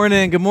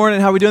Morning. Good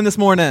morning. How are we doing this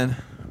morning?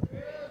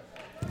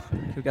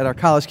 We've got our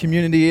college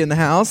community in the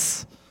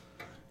house.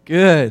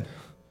 Good.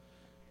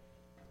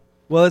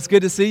 Well, it's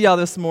good to see y'all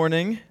this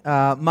morning.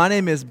 My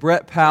name is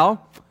Brett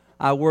Powell.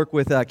 I work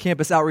with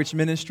Campus Outreach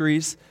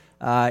Ministries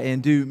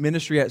and do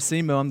ministry at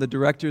SEMO. I'm the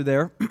director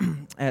there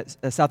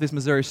at Southeast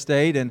Missouri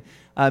State. And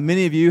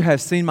many of you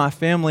have seen my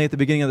family at the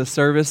beginning of the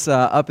service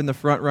up in the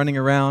front running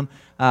around.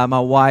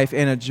 My wife,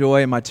 Anna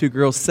Joy, and my two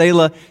girls.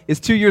 Selah is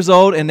 2 years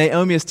old, and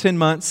Naomi is 10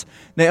 months.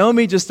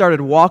 Naomi just started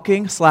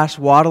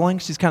walking/waddling.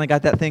 She's kind of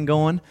got that thing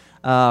going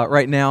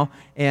right now.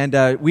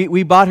 And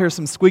we bought her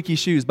some squeaky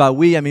shoes. By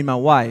we, I mean my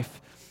wife.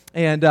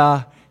 And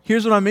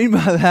here's what I mean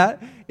by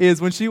that,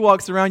 is when she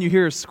walks around, you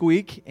hear her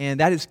squeak,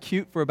 and that is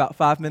cute for about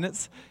 5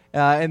 minutes,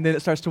 and then it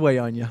starts to weigh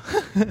on you.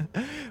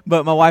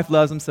 But my wife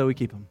loves them, so we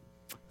keep them.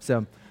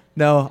 So...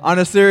 No, on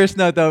a serious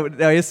note, though,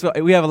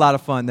 we have a lot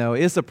of fun, though.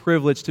 It's a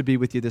privilege to be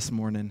with you this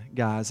morning,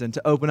 guys, and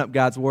to open up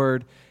God's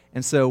Word.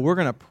 And so we're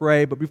going to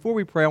pray. But before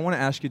we pray, I want to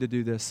ask you to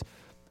do this.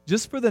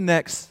 Just for the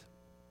next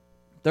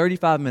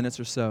 35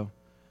 minutes or so,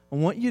 I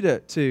want you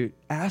to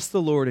ask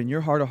the Lord in your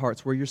heart of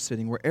hearts where you're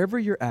sitting, wherever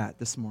you're at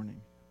this morning,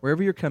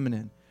 wherever you're coming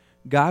in,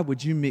 God,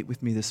 would you meet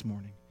with me this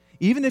morning?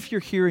 Even if you're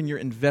here and you're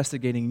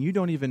investigating and you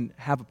don't even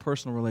have a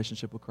personal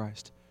relationship with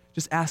Christ,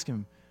 just ask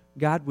Him,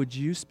 God, would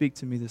you speak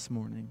to me this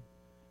morning?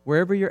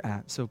 Wherever you're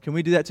at. So can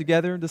we do that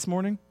together this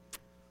morning?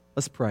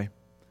 Let's pray.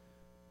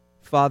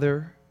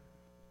 Father,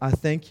 I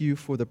thank you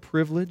for the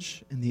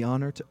privilege and the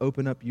honor to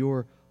open up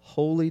your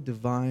holy,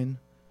 divine,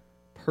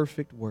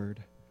 perfect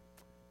word.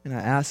 And I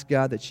ask,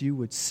 God, that you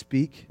would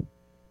speak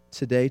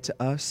today to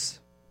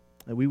us,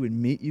 that we would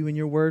meet you in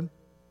your word.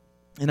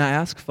 And I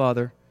ask,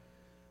 Father,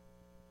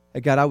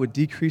 that God, I would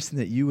decrease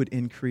and that you would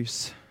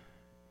increase.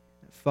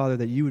 Father,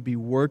 that you would be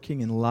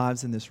working in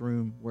lives in this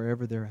room,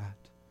 wherever they're at.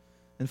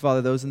 And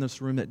Father, those in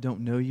this room that don't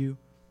know you,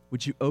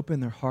 would you open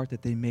their heart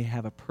that they may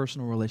have a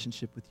personal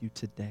relationship with you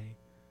today,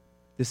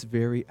 this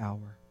very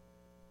hour?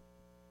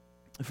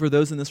 For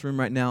those in this room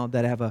right now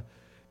that have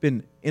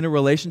been in a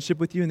relationship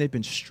with you and they've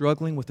been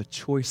struggling with a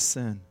choice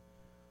sin,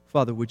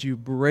 Father, would you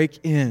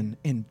break in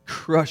and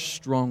crush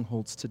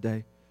strongholds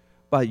today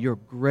by your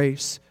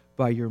grace,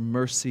 by your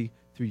mercy,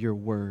 through your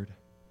word?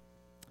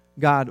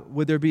 God,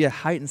 would there be a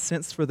heightened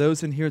sense for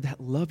those in here that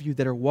love you,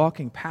 that are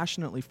walking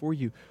passionately for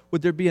you?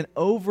 Would there be an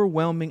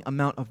overwhelming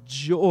amount of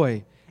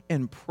joy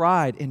and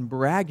pride in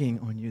bragging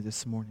on you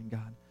this morning,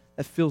 God,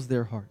 that fills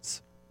their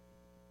hearts?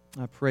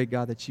 I pray,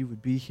 God, that you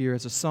would be here.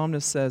 As the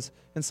psalmist says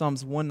in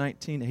Psalms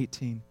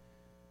 119:18,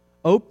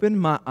 open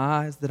my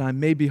eyes that I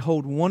may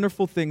behold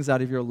wonderful things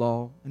out of your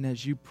law. And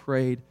as you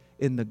prayed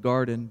in the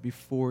garden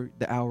before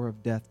the hour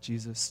of death,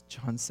 Jesus,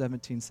 John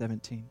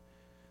 17:17,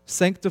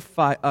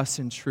 sanctify us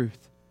in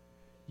truth.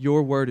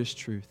 Your word is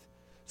truth.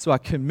 So I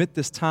commit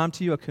this time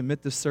to you. I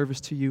commit this service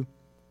to you.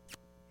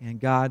 And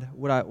God,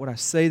 what I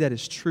say that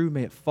is true,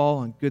 may it fall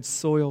on good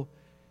soil.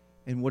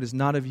 And what is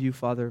not of you,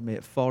 Father, may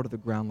it fall to the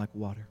ground like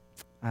water.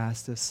 I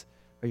ask this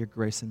by your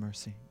grace and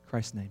mercy. In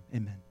Christ's name,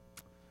 amen.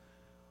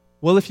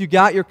 Well, if you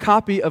got your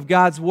copy of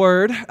God's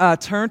Word,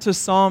 turn to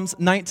Psalms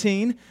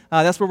 19.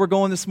 That's where we're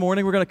going this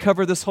morning. We're going to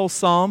cover this whole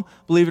psalm,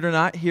 believe it or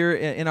not, here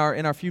in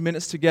our few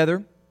minutes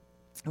together.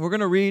 And we're going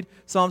to read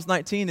Psalms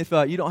 19. If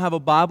you don't have a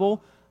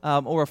Bible,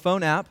 or a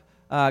phone app,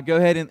 go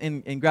ahead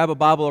and grab a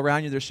Bible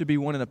around you. There should be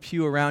one in a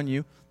pew around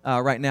you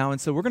right now. And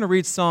so we're going to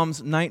read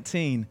Psalms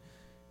 19.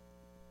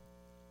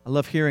 I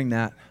love hearing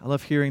that. I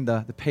love hearing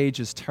the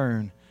pages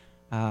turn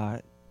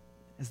as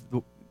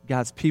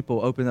God's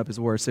people open up His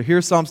Word. So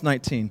here's Psalms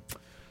 19,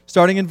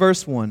 starting in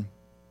verse 1.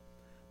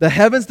 The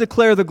heavens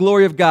declare the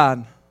glory of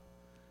God.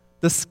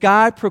 The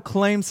sky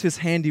proclaims His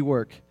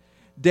handiwork.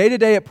 Day to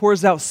day it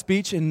pours out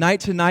speech, and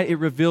night to night it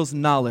reveals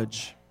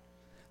knowledge.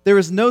 There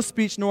is no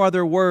speech nor are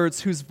there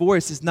words whose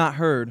voice is not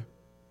heard.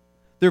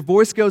 Their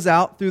voice goes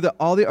out through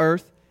all the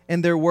earth,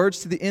 and their words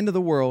to the end of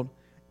the world.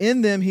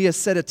 In them He has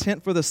set a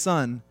tent for the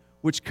sun,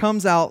 which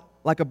comes out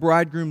like a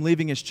bridegroom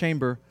leaving his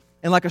chamber,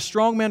 and like a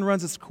strong man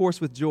runs its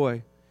course with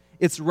joy.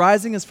 Its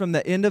rising is from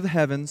the end of the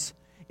heavens,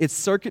 its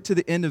circuit to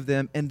the end of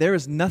them, and there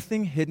is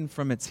nothing hidden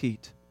from its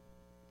heat.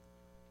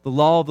 The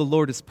law of the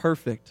Lord is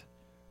perfect,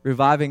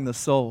 reviving the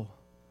soul.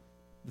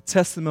 The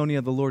testimony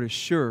of the Lord is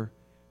sure,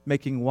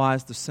 making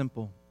wise the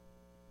simple.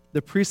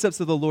 The precepts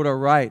of the Lord are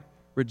right,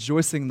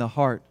 rejoicing the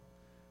heart.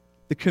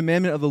 The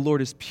commandment of the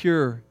Lord is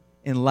pure,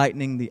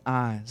 enlightening the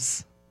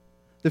eyes.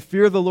 The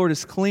fear of the Lord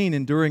is clean,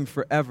 enduring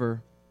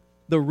forever.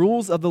 The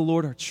rules of the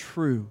Lord are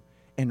true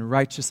and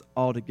righteous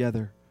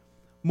altogether.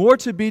 More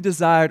to be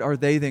desired are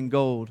they than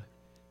gold,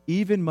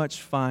 even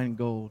much fine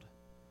gold.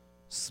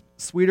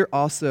 Sweeter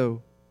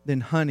also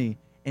than honey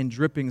and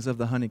drippings of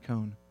the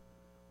honeycomb.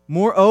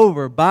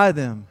 Moreover, by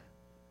them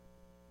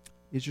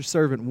is your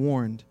servant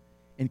warned.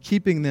 In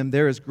keeping them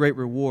there is great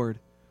reward.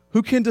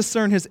 Who can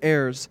discern his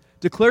errors?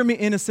 Declare me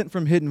innocent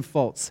from hidden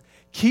faults.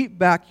 Keep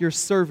back your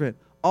servant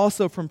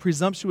also from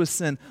presumptuous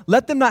sin.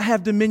 Let them not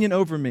have dominion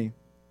over me.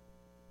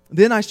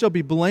 Then I shall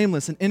be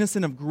blameless and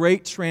innocent of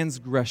great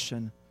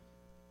transgression.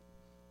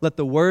 Let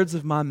the words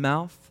of my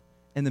mouth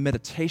and the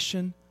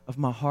meditation of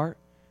my heart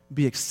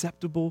be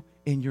acceptable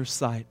in your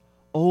sight.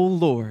 O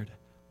Lord,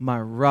 my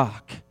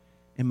rock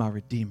and my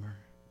redeemer.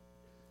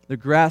 The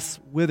grass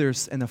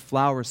withers and the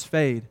flowers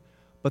fade,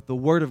 but the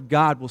word of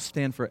God will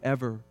stand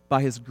forever.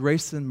 By his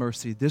grace and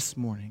mercy this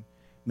morning,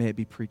 may it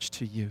be preached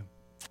to you.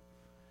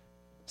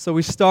 So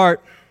we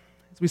start,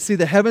 as we see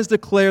the heavens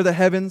declare the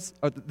heavens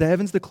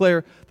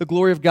declare the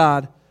glory of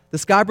God. The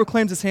sky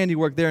proclaims his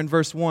handiwork there in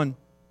verse 1.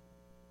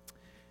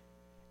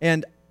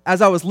 And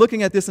as I was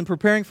looking at this and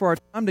preparing for our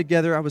time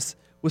together, I was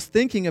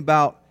thinking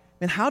about,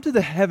 man, how does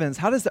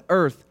the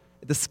earth,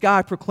 the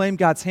sky proclaim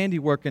God's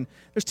handiwork? And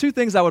there's two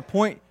things I would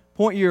point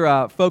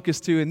your focus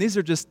to, and these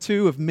are just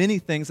two of many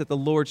things that the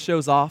Lord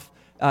shows off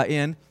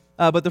in.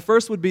 But the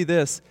first would be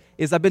this,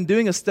 is I've been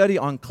doing a study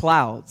on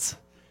clouds.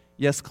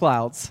 Yes,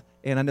 clouds.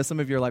 And I know some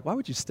of you are like, why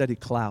would you study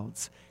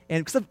clouds?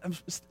 And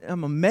because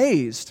I'm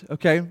amazed,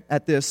 okay,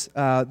 at this,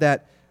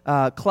 that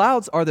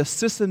clouds are the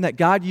system that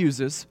God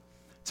uses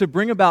to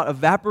bring about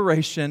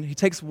evaporation. He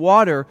takes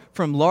water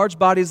from large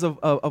bodies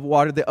of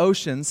water, the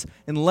oceans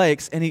and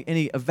lakes, and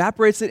he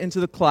evaporates it into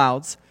the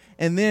clouds,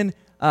 and then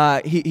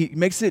he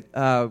makes it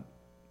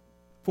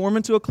form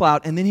into a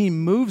cloud, and then he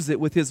moves it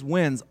with his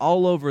winds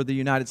all over the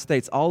United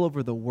States, all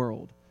over the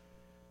world,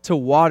 to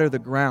water the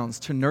grounds,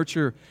 to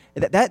nurture.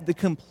 The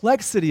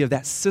complexity of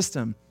that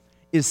system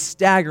is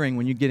staggering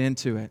when you get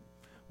into it.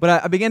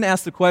 But I began to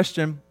ask the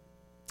question,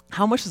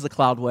 how much does a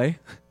cloud weigh?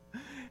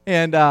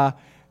 And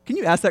can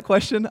you ask that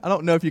question? I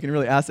don't know if you can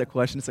really ask that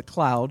question. It's a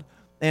cloud.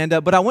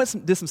 But I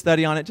did some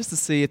study on it just to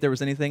see if there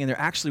was anything, and there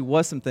actually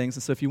was some things.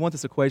 And so if you want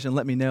this equation,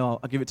 let me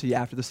know. I'll give it to you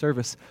after the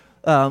service.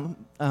 And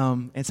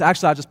so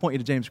actually, I'll just point you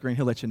to James Green.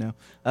 He'll let you know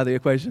the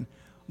equation.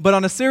 But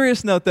on a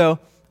serious note, though,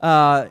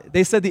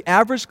 they said the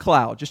average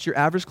cloud, just your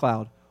average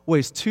cloud,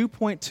 weighs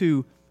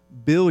 2.2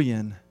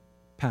 billion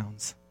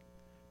pounds.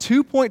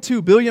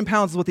 2.2 billion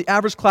pounds is what the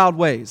average cloud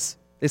weighs.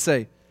 They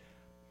say,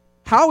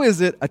 how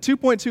is it a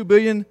 2.2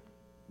 billion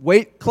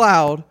weight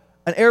cloud,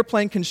 an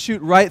airplane can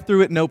shoot right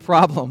through it no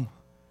problem?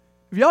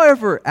 Have y'all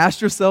ever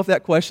asked yourself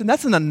that question?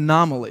 That's an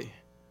anomaly,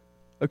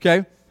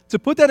 okay? To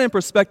put that in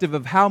perspective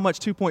of how much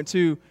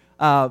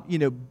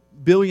 2.2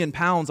 billion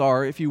pounds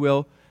are, if you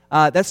will,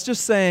 that's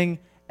just saying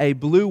a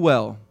blue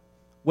whale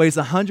weighs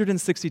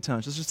 160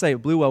 tons. Let's just say a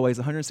blue whale weighs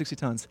 160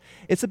 tons.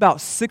 It's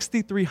about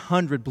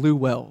 6,300 blue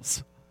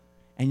whales,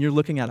 and you're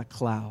looking at a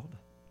cloud.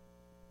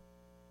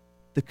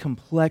 The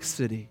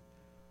complexity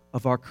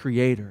of our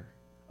Creator,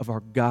 of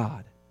our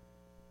God,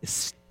 is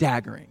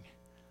staggering.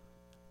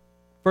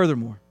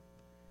 Furthermore,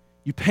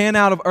 you pan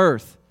out of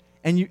Earth,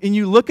 and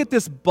you look at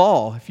this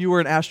ball. If you were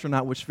an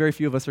astronaut, which very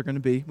few of us are going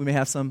to be, we may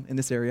have some in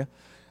this area,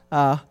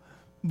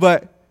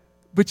 but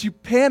you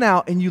pan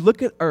out and you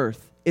look at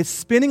Earth. It's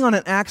spinning on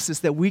an axis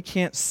that we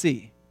can't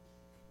see.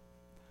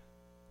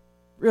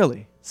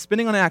 Really,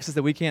 spinning on an axis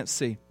that we can't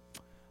see.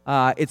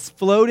 It's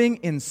floating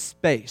in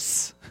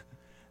space.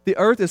 The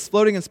Earth is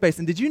floating in space.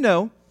 And did you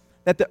know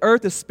that the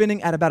Earth is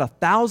spinning at about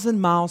 1,000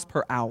 miles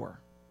per hour?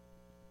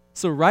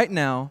 So right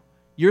now,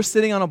 you're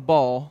sitting on a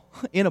ball,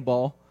 in a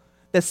ball,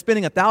 that's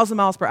spinning 1,000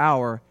 miles per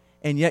hour,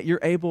 and yet you're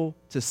able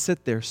to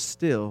sit there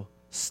still,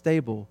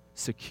 stable,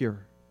 secure.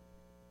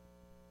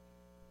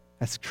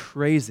 That's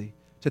crazy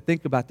to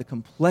think about the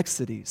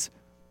complexities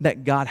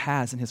that God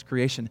has in his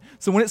creation.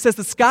 So when it says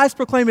the skies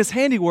proclaim his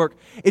handiwork,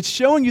 it's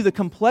showing you the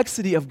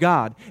complexity of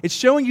God. It's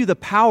showing you the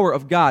power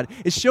of God.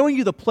 It's showing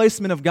you the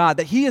placement of God,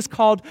 that he is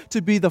called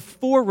to be the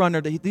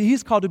forerunner, that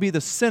he's called to be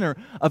the center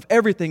of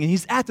everything, and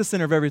he's at the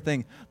center of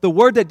everything. The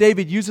word that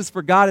David uses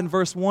for God in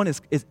verse 1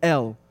 is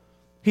El.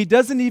 He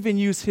doesn't even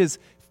use his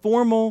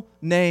formal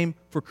name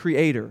for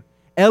creator.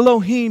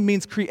 Elohim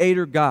means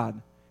creator God.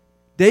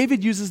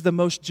 David uses the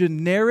most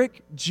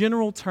generic,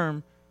 general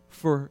term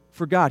for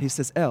God. He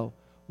says El.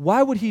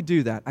 Why would he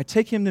do that? I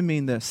take him to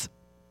mean this.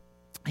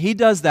 He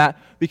does that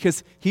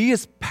because he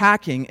is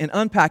packing and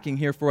unpacking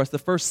here for us the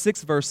first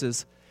 6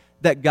 verses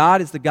that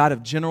God is the God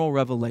of general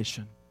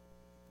revelation.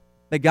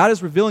 That God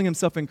is revealing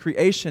himself in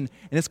creation,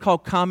 and it's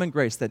called common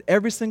grace, that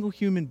every single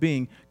human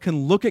being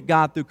can look at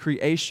God through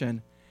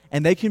creation,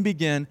 and they can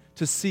begin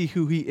to see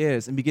who he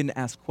is and begin to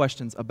ask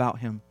questions about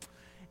him.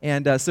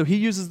 And so he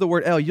uses the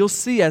word El. You'll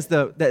see as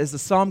the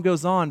psalm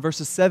goes on,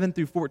 verses 7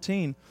 through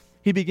 14,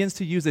 he begins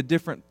to use a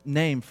different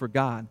name for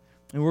God.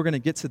 And we're going to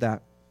get to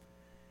that.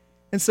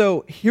 And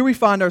so here we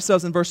find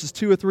ourselves in verses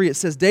 2 or 3. It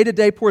says, day to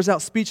day pours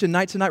out speech, and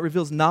night to night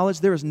reveals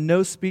knowledge. There is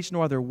no speech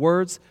nor are there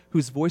words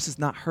whose voice is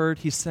not heard.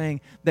 He's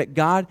saying that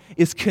God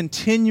is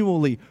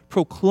continually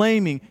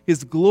proclaiming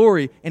his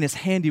glory and his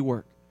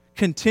handiwork.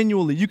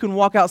 Continually. You can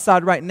walk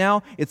outside right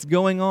now. It's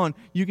going on.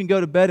 You can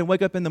go to bed and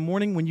wake up in the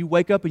morning. When you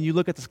wake up and you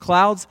look at the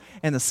clouds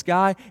and the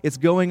sky, it's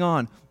going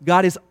on.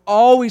 God is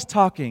always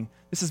talking.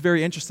 This is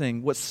very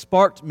interesting. What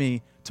sparked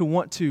me to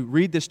want to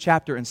read this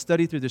chapter and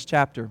study through this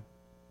chapter,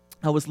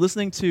 I was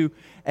listening to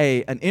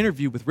an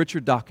interview with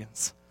Richard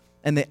Dawkins,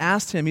 and they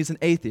asked him, he's an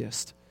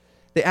atheist,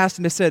 they asked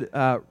him, they said,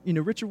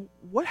 Richard,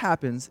 what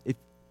happens if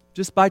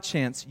just by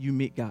chance you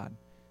meet God?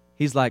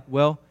 He's like,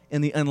 well,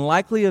 in the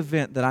unlikely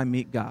event that I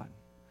meet God,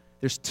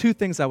 there's 2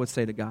 things I would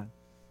say to God.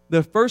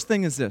 the first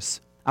thing is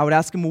this. I would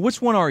ask him, well,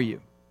 which one are you?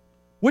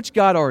 Which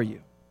God are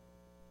you?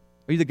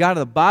 Are you the God of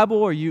the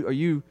Bible? Are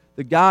you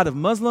the God of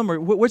Muslim? Or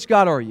which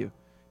God are you?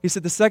 He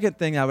said the second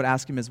thing I would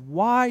ask him is,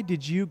 why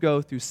did you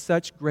go through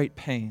such great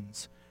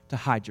pains to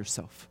hide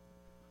yourself?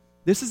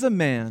 This is a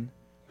man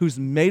who's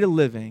made a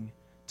living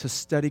to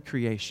study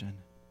creation.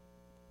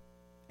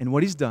 And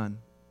what he's done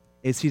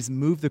is he's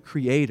moved the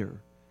Creator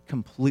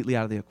completely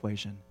out of the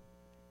equation,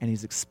 and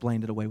he's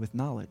explained it away with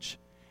knowledge.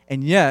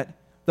 And yet,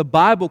 the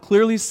Bible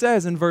clearly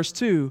says in verse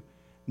 2,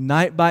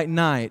 night by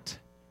night,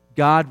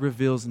 God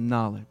reveals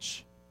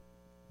knowledge.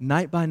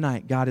 Night by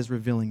night, God is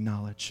revealing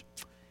knowledge.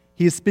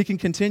 He is speaking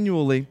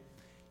continually.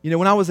 You know,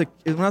 when I was a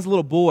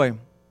little boy,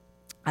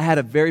 I had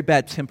a very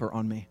bad temper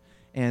on me,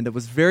 and it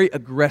was very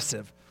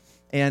aggressive.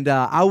 And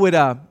I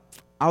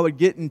would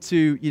get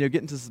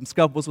into some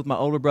scuffles with my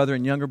older brother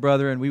and younger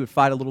brother, and we would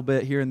fight a little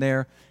bit here and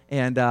there.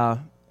 And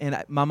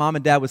my mom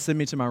and dad would send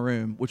me to my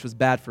room, which was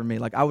bad for me.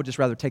 Like, I would just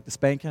rather take the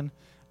spanking.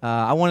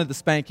 I wanted the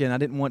spanking. I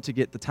didn't want to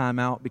get the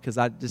timeout because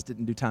I just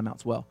didn't do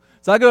timeouts well.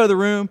 So I go to the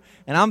room,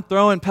 and I'm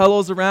throwing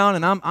pillows around,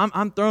 and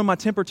I'm throwing my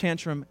temper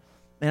tantrum.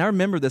 And I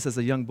remember this as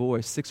a young boy,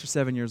 6 or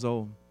 7 years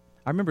old.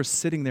 I remember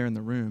sitting there in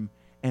the room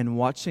and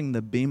watching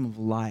the beam of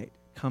light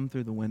come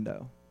through the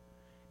window.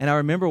 And I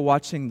remember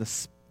watching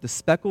the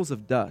speckles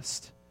of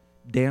dust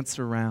dance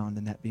around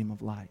in that beam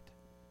of light.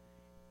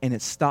 And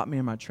it stopped me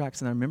in my tracks.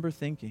 And I remember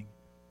thinking,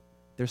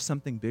 there's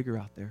something bigger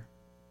out there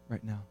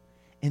right now.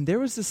 And there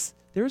was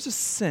a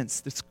sense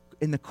that's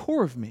in the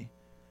core of me.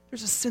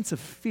 There's a sense of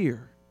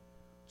fear.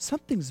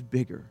 Something's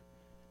bigger.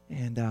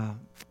 And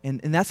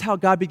that's how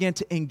God began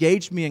to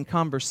engage me in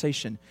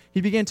conversation. He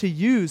began to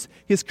use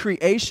His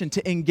creation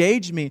to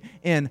engage me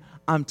in,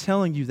 I'm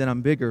telling you that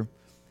I'm bigger.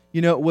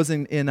 You know, it was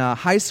in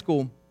high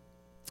school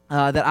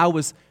that I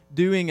was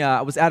doing,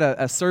 I was at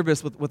a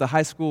service with a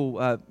high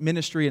school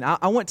ministry, and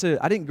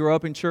I didn't grow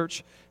up in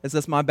church, as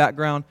that's my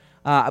background,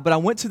 but I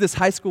went to this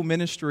high school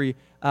ministry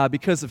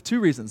because of two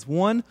reasons.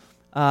 One,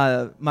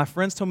 my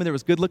friends told me there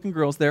was good-looking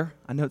girls there.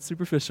 I know it's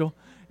superficial,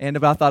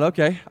 but I thought,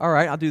 okay, all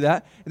right, I'll do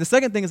that. And the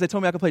second thing is they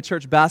told me I could play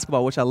church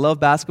basketball, which I love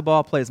basketball.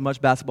 I'll play as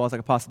much basketball as I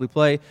could possibly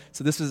play.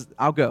 So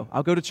I'll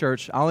go to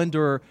church. I'll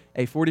endure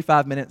a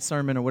 45-minute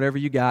sermon or whatever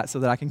you got so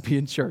that I can be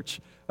in church,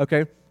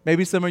 okay?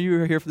 Maybe some of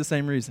you are here for the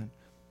same reason.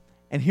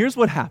 And here's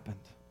what happened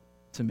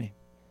to me.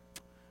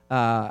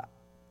 I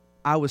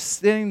was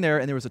sitting there,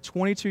 and there was a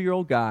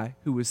 22-year-old guy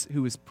who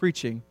was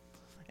preaching,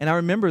 and I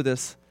remember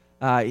this.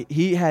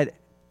 He had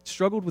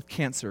struggled with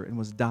cancer and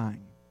was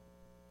dying.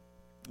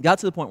 Got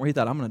to the point where he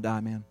thought, I'm going to die,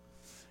 man.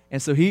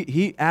 And so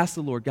he asked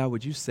the Lord, God,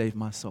 would you save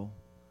my soul?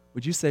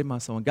 Would you save my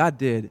soul? And God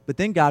did. But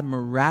then God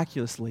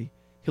miraculously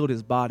healed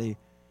his body,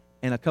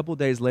 and a couple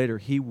days later,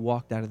 he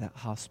walked out of that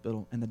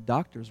hospital, and the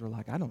doctors were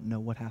like, I don't know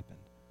what happened.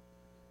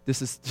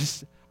 This is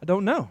just, I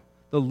don't know.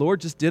 The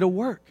Lord just did a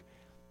work.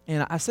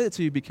 And I say it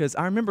to you because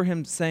I remember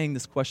him saying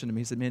this question to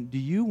me. He said, man, do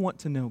you want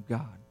to know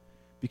God?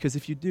 Because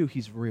if you do,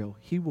 he's real.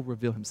 He will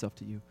reveal himself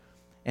to you.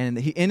 And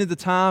he ended the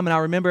time, and I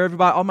remember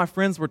all my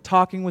friends were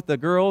talking with the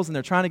girls, and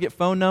they're trying to get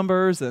phone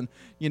numbers and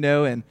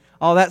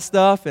all that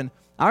stuff. And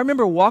I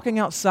remember walking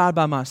outside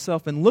by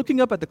myself and looking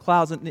up at the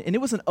clouds, and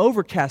it was an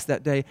overcast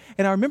that day.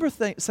 And I remember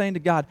saying to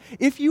God,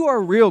 if you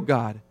are real,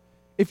 God,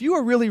 if you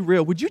are really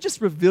real, would you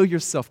just reveal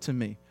yourself to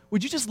me?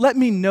 Would you just let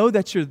me know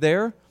that you're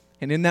there?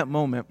 And in that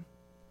moment,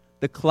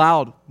 the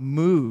cloud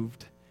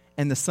moved,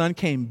 and the sun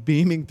came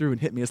beaming through and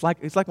hit me. It's like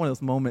one of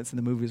those moments in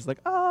the movies, like,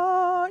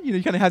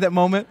 you kind of have that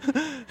moment.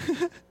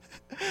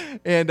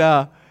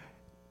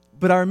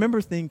 But I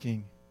remember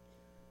thinking,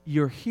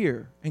 you're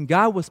here. And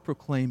God was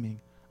proclaiming,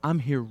 I'm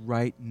here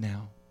right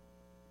now.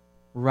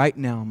 Right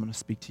now I'm going to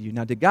speak to you.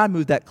 Now, did God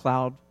move that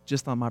cloud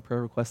just on my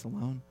prayer request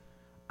alone?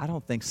 I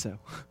don't think so.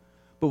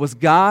 But was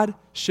God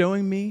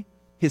showing me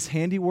his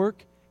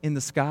handiwork in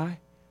the sky?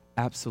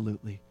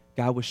 Absolutely.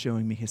 God was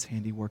showing me his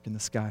handiwork in the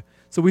sky.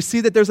 So we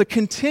see that there's a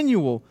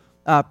continual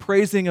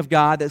praising of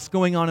God that's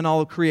going on in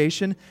all of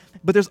creation,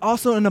 but there's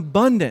also an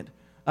abundant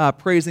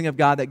praising of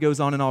God that goes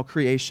on in all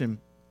creation.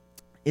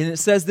 And it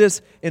says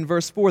this in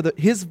verse 4, that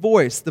his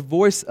voice, the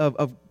voice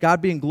of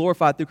God being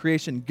glorified through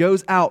creation,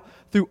 goes out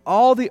through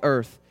all the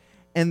earth,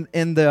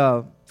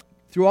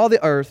 through all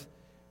the earth,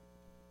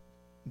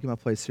 get my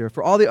place here,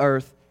 for all the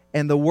earth,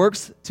 and the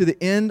works to the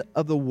end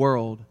of the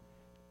world.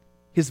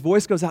 His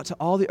voice goes out to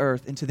all the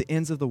earth and to the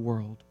ends of the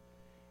world.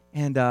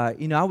 And,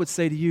 I would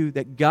say to you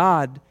that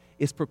God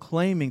is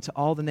proclaiming to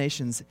all the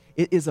nations,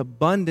 it is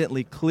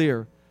abundantly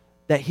clear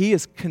that he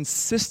is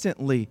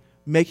consistently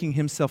making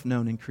himself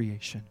known in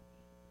creation.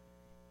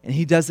 And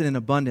he does it in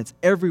abundance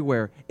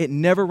everywhere. It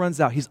never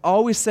runs out. He's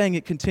always saying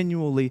it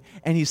continually,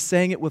 and he's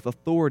saying it with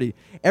authority.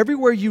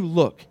 Everywhere you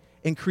look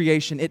in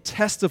creation, it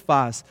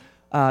testifies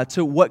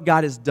to what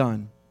God has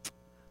done.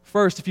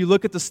 First, if you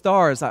look at the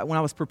stars, when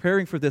I was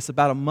preparing for this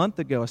about a month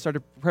ago, I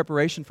started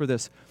preparation for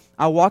this.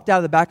 I walked out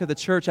of the back of the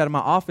church, out of my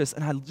office,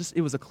 and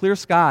it was a clear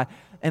sky,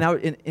 and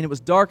it was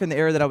dark in the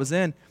area that I was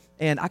in,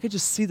 and I could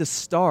just see the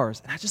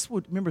stars. And I just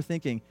would remember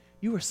thinking,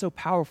 you are so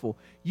powerful.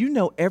 You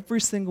know every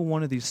single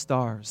one of these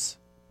stars.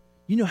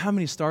 You know how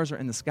many stars are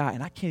in the sky,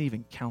 and I can't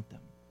even count them.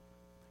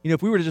 You know,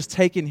 if we were to just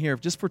take in here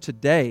just for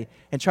today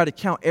and try to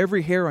count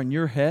every hair on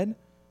your head,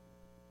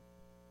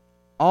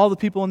 all the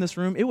people in this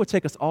room, it would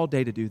take us all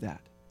day to do that,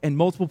 and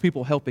multiple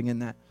people helping in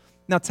that.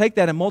 Now take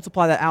that and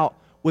multiply that out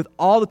with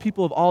all the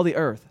people of all the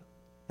earth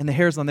and the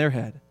hairs on their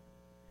head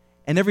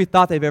and every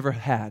thought they've ever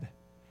had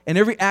and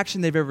every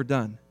action they've ever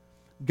done.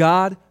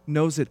 God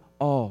knows it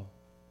all.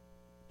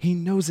 He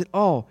knows it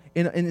all.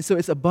 And so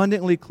it's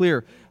abundantly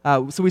clear.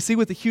 So we see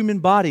with the human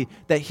body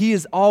that He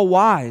is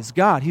all-wise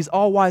God. He's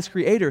all-wise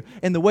Creator.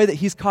 And the way that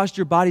He's caused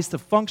your bodies to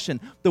function,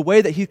 the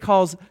way that He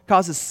causes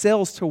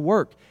cells to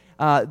work,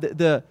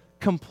 the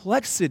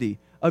complexity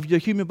of your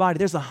human body.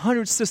 There's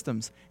 100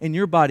 systems in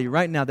your body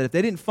right now that if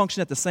they didn't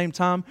function at the same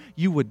time,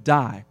 you would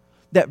die.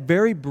 That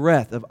very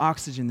breath of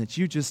oxygen that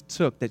you just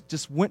took, that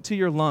just went to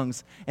your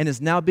lungs and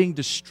is now being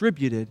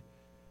distributed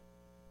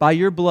by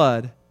your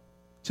blood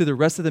to the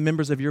rest of the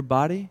members of your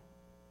body,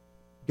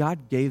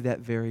 God gave that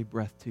very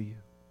breath to you.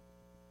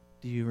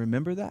 Do you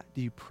remember that?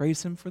 Do you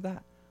praise Him for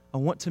that? I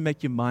want to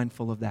make you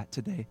mindful of that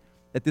today,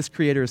 that this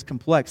Creator is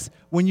complex.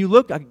 When you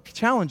look, I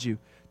challenge you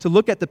to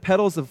look at the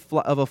petals of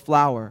a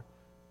flower,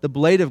 the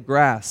blade of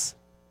grass,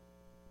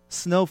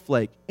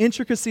 snowflake,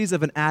 intricacies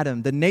of an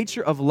atom, the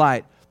nature of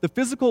light, the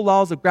physical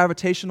laws of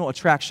gravitational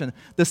attraction,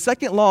 the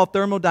second law of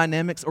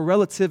thermodynamics or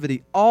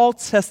relativity, all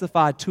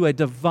testify to a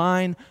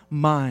divine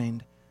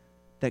mind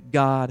that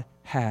God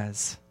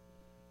has.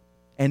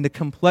 And the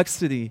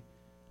complexity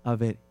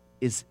of it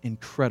is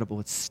incredible.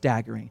 It's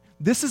staggering.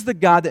 This is the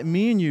God that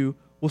me and you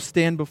will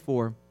stand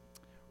before.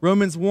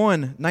 Romans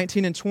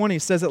 1:19 and 20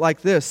 says it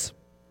like this.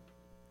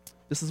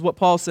 This is what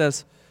Paul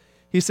says.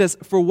 He says,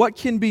 "For what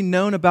can be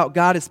known about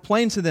God is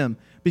plain to them,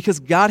 because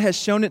God has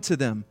shown it to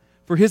them.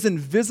 For His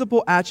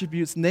invisible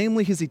attributes,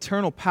 namely His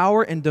eternal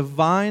power and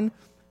divine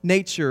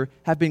nature,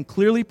 have been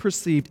clearly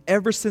perceived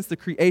ever since the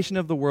creation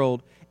of the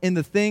world in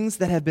the things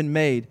that have been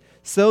made.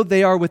 So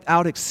they are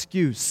without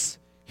excuse."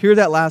 Hear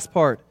that last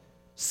part.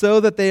 So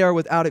that they are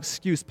without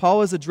excuse.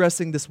 Paul is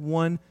addressing this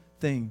one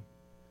thing.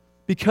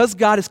 Because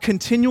God is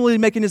continually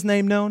making His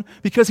name known,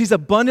 because He's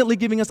abundantly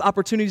giving us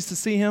opportunities to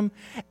see Him,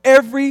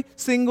 every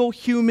single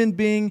human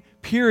being,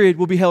 period,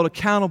 will be held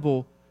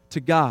accountable to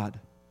God,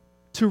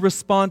 to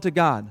respond to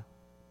God.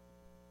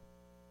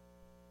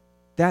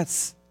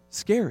 That's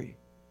scary.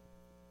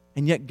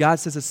 And yet God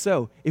says it's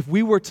so. If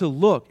we were to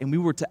look and we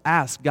were to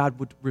ask, God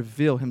would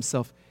reveal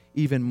Himself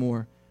even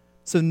more.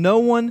 So no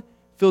one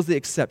feels the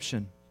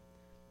exception.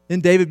 Then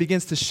David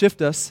begins to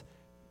shift us,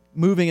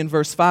 moving in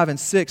verse 5 and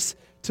 6,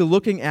 to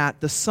looking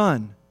at the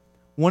sun,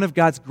 one of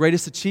God's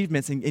greatest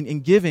achievements in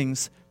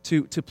givings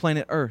to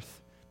planet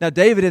Earth. Now,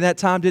 David at that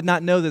time did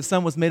not know that the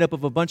sun was made up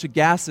of a bunch of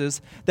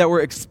gases that were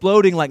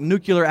exploding like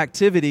nuclear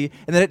activity,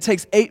 and that it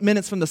takes 8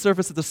 minutes from the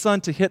surface of the sun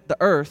to hit the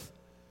earth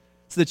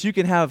so that you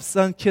can have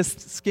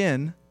sun-kissed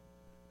skin,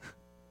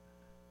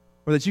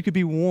 or that you could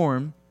be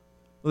warm,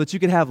 or that you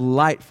could have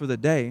light for the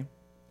day.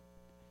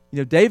 You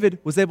know, David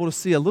was able to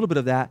see a little bit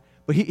of that,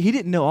 but he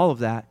didn't know all of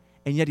that,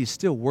 and yet he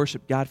still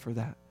worshiped God for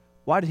that.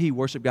 Why did he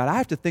worship God? I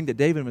have to think that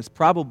David was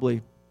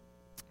probably,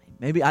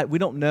 we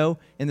don't know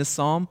in this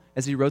psalm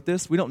as he wrote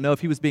this, we don't know if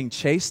he was being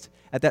chased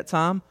at that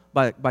time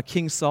by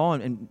King Saul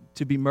and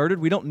to be murdered.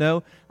 We don't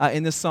know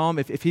in this psalm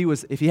if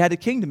he had a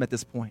kingdom at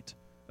this point,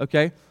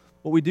 okay?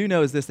 What we do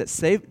know is this,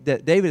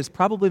 that David is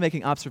probably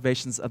making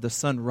observations of the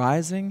sun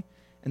rising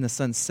and the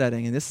sun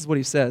setting. And this is what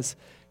he says.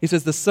 He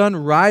says, "The sun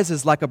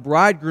rises like a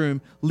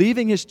bridegroom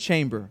leaving his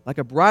chamber." Like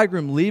a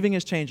bridegroom leaving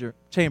his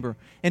chamber.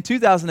 In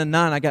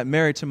 2009, I got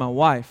married to my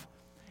wife.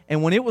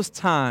 And when it was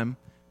time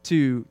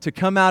to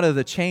come out of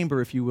the chamber,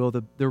 if you will,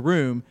 the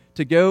room,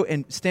 to go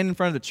and stand in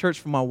front of the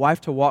church for my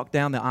wife to walk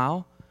down the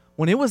aisle,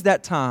 when it was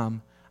that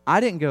time, I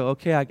didn't go,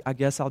 okay, I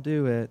guess I'll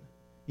do it.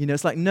 You know,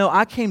 it's like, no,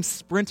 I came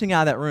sprinting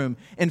out of that room.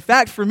 In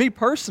fact, for me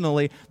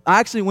personally,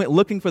 I actually went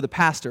looking for the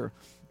pastor.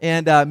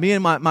 And me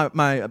and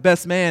my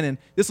best man, and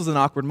this was an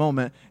awkward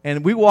moment,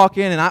 and we walk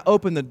in, and I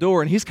open the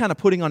door, and he's kind of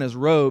putting on his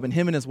robe, and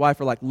him and his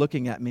wife are like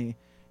looking at me,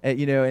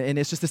 you know, and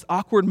it's just this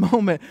awkward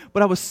moment.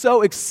 But I was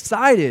so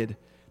excited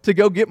to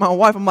go get my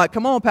wife. I'm like,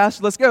 come on,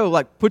 pastor, let's go.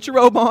 Like, put your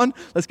robe on.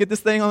 Let's get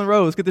this thing on the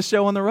road. Let's get this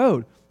show on the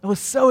road. I was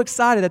so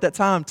excited at that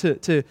time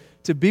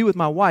to be with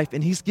my wife,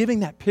 and he's giving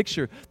that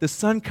picture. The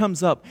sun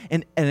comes up,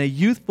 and a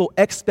youthful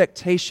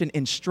expectation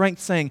and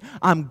strength saying,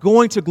 I'm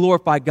going to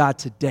glorify God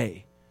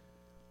today.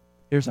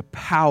 There's a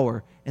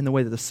power in the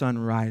way that the sun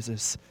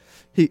rises.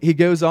 He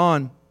goes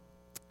on,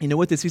 you know,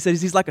 with this. He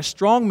says he's like a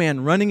strong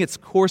man running its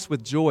course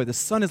with joy. The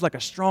sun is like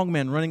a strong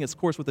man running its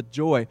course with a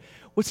joy.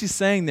 What's he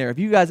saying there? Have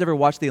you guys ever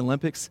watched the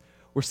Olympics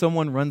where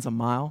someone runs a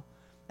mile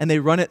and they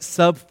run it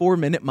sub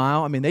 4-minute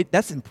mile? I mean,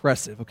 that's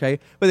impressive, okay?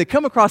 But they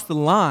come across the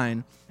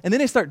line and then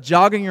they start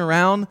jogging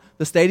around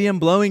the stadium,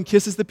 blowing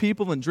kisses to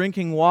people and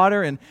drinking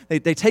water, and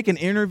they take an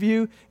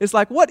interview. It's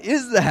like, what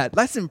is that?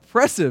 That's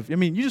impressive. I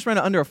mean, you just ran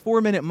it under a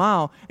 4-minute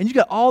mile, and you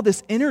got all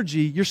this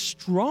energy. You're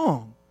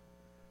strong.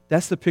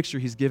 That's the picture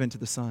he's given to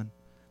the sun.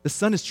 The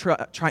sun is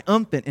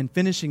triumphant in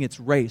finishing its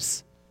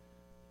race.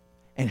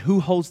 And who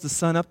holds the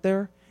sun up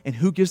there? And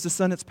who gives the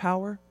sun its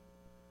power?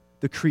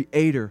 The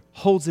Creator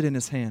holds it in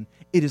his hand.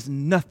 It is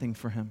nothing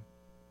for him.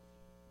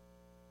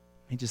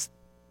 He just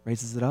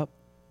raises it up,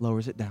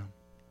 lowers it down,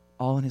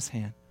 all in his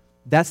hand.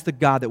 That's the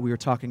God that we are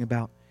talking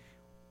about.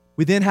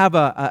 We then have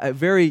a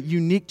very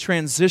unique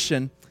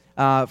transition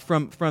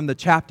from the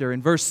chapter.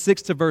 In verse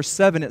 6 to verse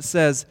 7, it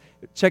says,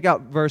 check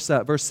out verse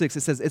 6.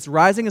 It says, its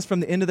rising is from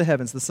the end of the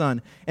heavens, the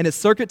sun, and its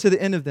circuit to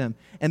the end of them,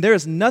 and there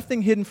is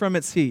nothing hidden from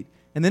its heat.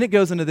 And then it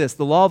goes into this,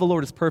 the law of the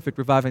Lord is perfect,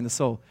 reviving the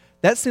soul.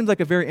 That seems like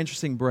a very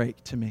interesting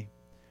break to me.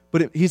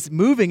 But he's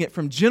moving it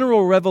from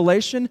general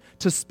revelation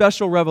to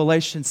special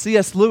revelation.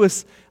 C.S.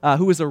 Lewis,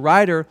 who is a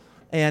writer,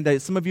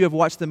 and some of you have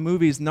watched the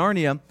movies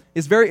Narnia,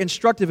 is very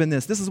instructive in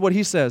this. This is what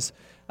he says.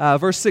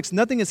 Verse 6,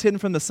 nothing is hidden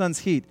from the sun's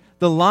heat.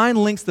 The line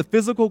links the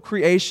physical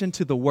creation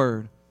to the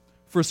Word.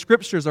 For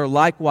Scriptures are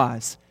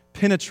likewise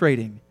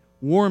penetrating,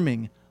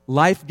 warming,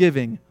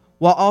 life-giving,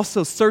 while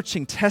also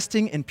searching,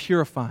 testing, and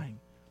purifying.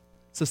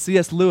 So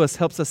C.S. Lewis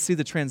helps us see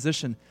the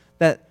transition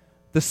that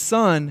the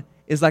sun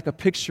is like a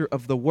picture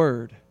of the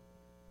Word.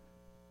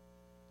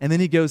 And then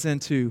he goes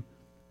into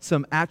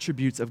some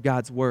attributes of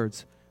God's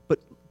words.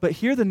 But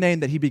hear the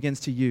name that he begins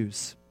to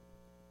use.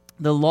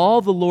 The law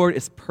of the Lord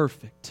is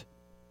perfect.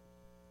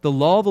 The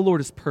law of the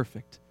Lord is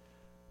perfect.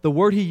 The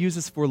word he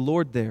uses for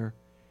Lord there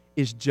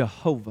is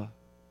Jehovah.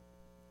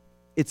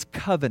 It's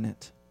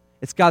covenant.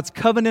 It's God's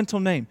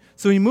covenantal name.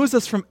 So he moves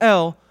us from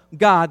El,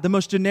 God, the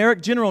most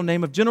generic general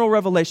name of general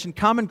revelation,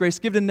 common grace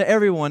given to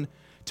everyone,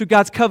 to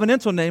God's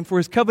covenantal name for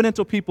his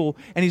covenantal people.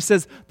 And he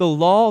says the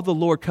law of the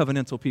Lord,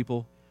 covenantal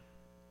people,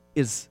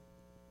 is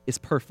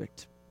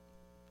perfect.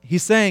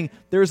 He's saying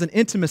there is an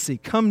intimacy.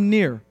 Come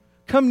near.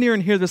 Come near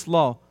and hear this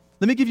law.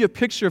 Let me give you a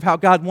picture of how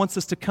God wants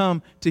us to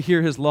come to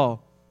hear his law.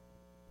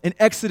 In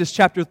Exodus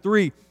chapter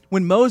 3,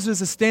 when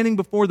Moses is standing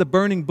before the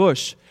burning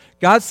bush,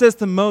 God says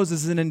to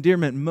Moses in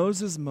endearment,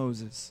 Moses,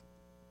 Moses,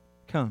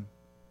 come.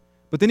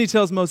 But then he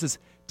tells Moses,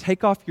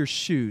 take off your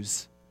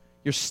shoes.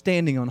 You're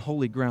standing on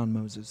holy ground,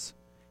 Moses.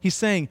 He's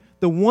saying,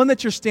 the one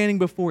that you're standing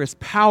before is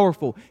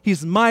powerful.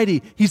 He's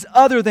mighty. He's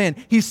other than.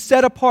 He's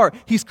set apart.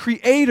 He's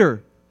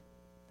creator.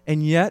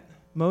 And yet,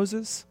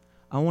 Moses,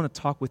 I want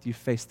to talk with you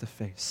face to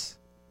face.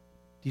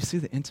 Do you see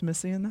the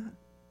intimacy in that?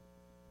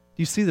 Do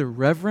you see the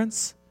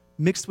reverence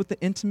mixed with the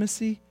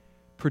intimacy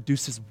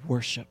produces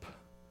worship?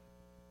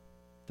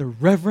 The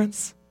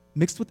reverence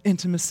mixed with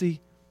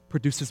intimacy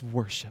produces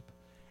worship.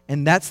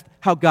 And that's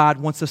how God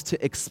wants us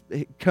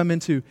to come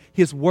into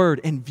his word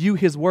and view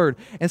his word.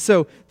 And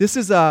so this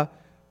is,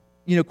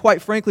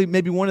 quite frankly,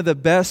 maybe one of the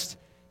best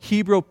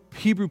Hebrew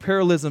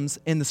parallelisms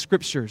in the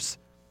scriptures.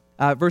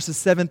 Verses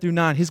 7 through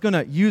 9. He's going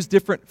to use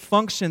different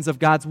functions of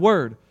God's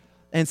word.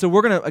 And so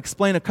we're going to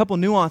explain a couple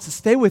nuances.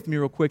 Stay with me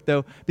real quick,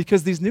 though,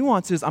 because these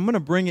nuances, I'm going to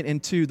bring it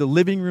into the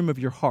living room of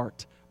your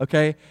heart,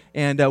 okay?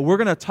 And we're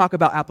going to talk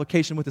about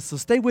application with this, so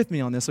stay with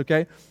me on this,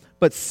 okay?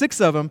 But 6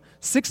 of them,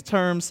 6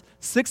 terms,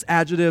 6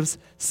 adjectives,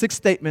 6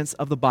 statements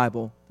of the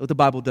Bible, what the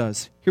Bible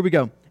does. Here we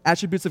go.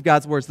 Attributes of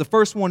God's words. The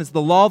first one is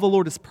the law of the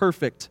Lord is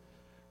perfect,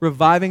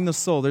 reviving the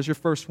soul. There's your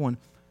first one.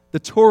 The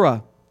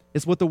Torah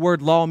is what the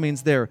word law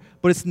means there.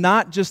 But it's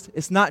not just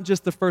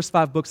the first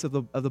 5 books of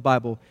the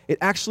Bible. It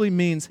actually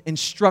means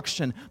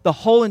instruction, the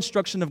whole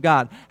instruction of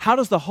God. How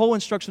does the whole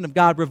instruction of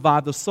God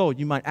revive the soul?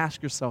 You might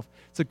ask yourself.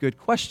 It's a good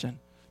question.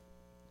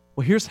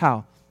 Well, here's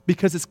how.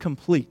 Because it's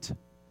complete.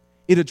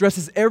 It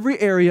addresses every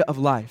area of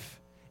life.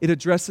 It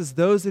addresses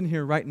those in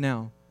here right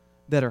now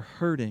that are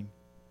hurting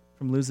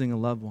from losing a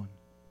loved one.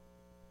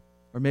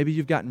 Or maybe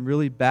you've gotten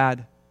really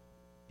bad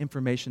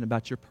information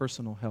about your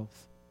personal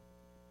health.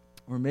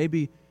 Or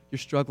maybe you're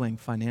struggling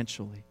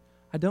financially.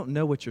 I don't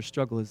know what your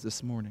struggle is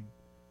this morning,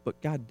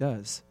 but God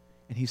does.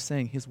 And he's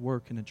saying his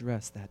word can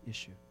address that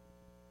issue.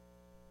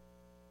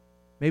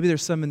 Maybe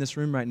there's some in this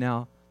room right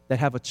now that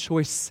have a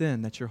choice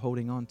sin that you're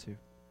holding on to.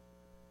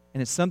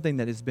 And it's something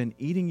that has been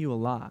eating you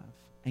alive.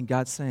 And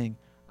God's saying,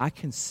 I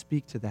can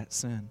speak to that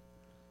sin.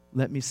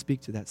 Let me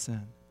speak to that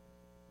sin.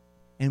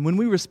 And when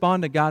we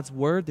respond to God's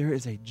word, there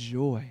is a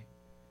joy.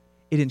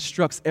 It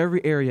instructs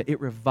every area. It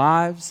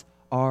revives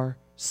our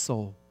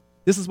soul.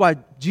 This is why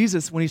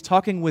Jesus, when he's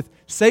talking with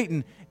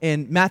Satan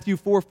in Matthew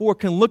 4:4,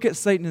 can look at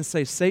Satan and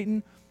say,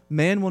 Satan,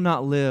 man will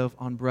not live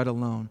on bread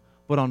alone,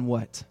 but on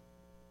what?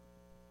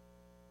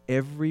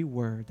 Every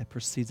word that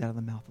proceeds out of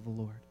the mouth of the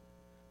Lord.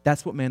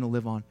 That's what man will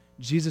live on.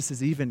 Jesus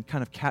is even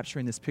kind of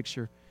capturing this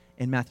picture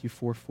in Matthew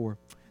 4:4.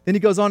 Then he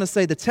goes on to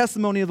say, the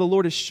testimony of the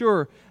Lord is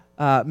sure,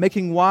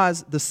 making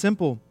wise the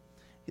simple.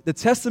 The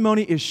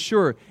testimony is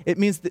sure. It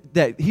means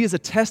that he is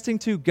attesting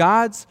to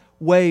God's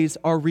ways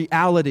are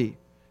reality.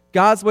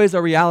 God's ways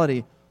are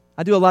reality.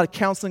 I do a lot of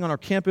counseling on our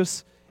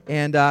campus,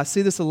 and I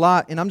see this a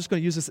lot, and I'm just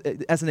going to use this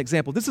as an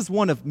example. This is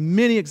one of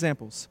many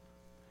examples.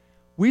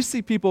 We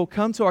see people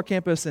come to our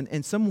campus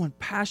and someone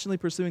passionately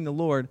pursuing the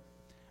Lord,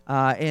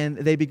 and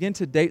they begin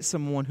to date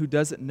someone who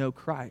doesn't know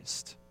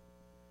Christ.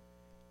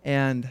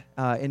 And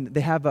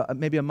they have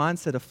maybe a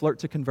mindset of flirt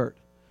to convert.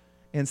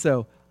 And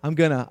so I'm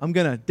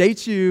gonna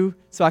date you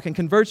so I can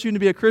convert you to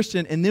be a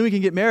Christian, and then we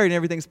can get married and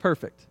everything's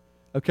perfect.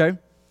 Okay?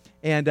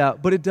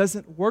 But it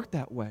doesn't work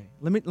that way.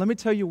 Let me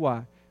tell you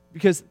why.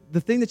 Because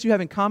the thing that you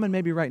have in common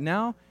maybe right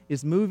now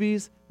is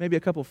movies, maybe a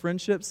couple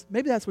friendships.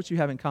 Maybe that's what you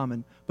have in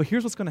common. But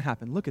here's what's going to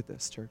happen. Look at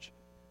this, church.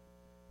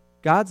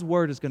 God's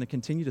word is going to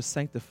continue to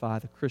sanctify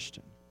the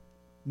Christian,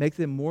 make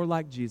them more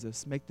like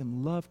Jesus, make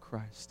them love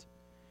Christ.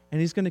 And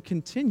he's going to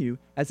continue,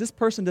 as this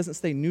person doesn't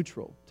stay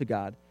neutral to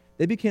God,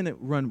 they begin to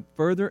run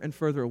further and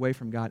further away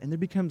from God, and there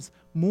becomes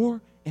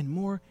more and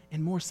more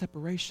and more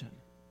separation.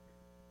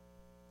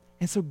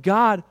 And so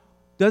God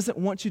doesn't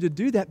want you to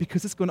do that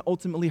because it's going to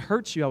ultimately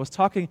hurt you. I was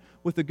talking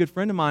with a good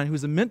friend of mine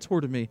who's a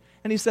mentor to me,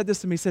 and he said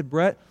this to me. He said,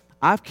 Brett,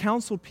 I've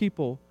counseled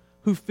people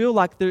who feel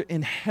like they're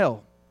in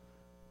hell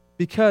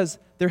because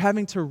they're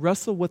having to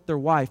wrestle with their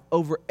wife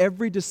over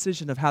every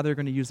decision of how they're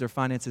going to use their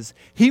finances.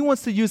 He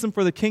wants to use them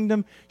for the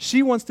kingdom.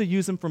 She wants to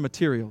use them for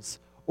materials,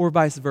 or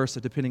vice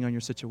versa, depending on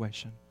your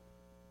situation.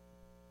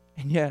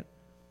 And yet,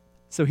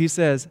 so he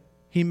says,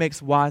 he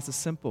makes wise the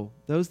simple.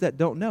 Those that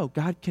don't know,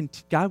 God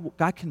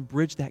can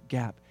bridge that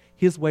gap.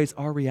 His ways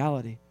are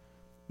reality.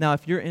 Now,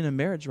 if you're in a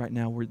marriage right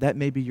now where that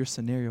may be your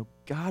scenario,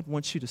 God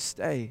wants you to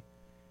stay.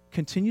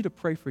 Continue to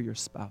pray for your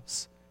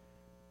spouse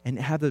and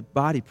have the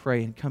body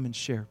pray and come and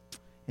share.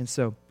 And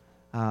so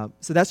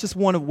that's just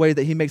one way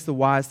that he makes the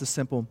wise the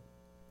simple.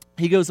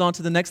 He goes on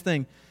to the next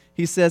thing.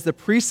 He says the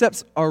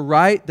precepts are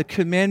right, the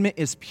commandment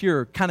is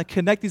pure. Kind of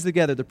connect these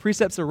together. The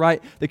precepts are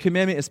right, the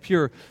commandment is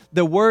pure.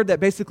 The word that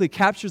basically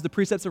captures the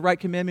precepts are right,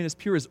 commandment is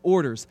pure is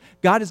orders.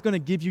 God is going to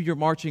give you your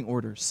marching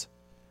orders.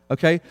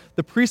 Okay?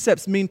 The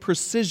precepts mean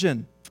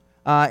precision,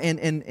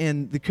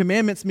 and the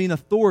commandments mean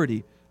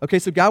authority. Okay,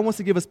 so God wants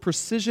to give us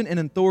precision and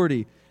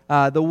authority.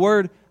 The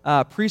word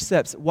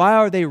precepts, why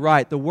are they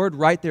right? The word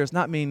right there is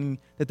not meaning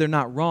that they're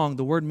not wrong.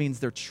 The word means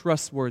they're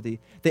trustworthy.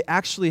 They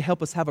actually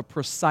help us have a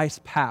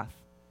precise path.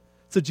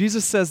 So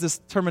Jesus says this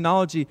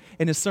terminology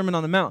in his Sermon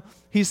on the Mount.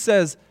 He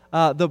says,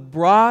 many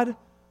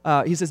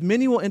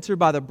will enter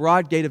by the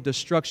broad gate of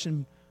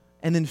destruction,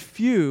 and then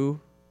few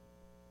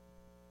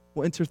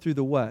will enter through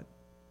the what?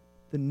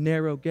 The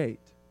narrow gate.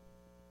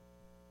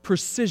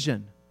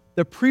 Precision.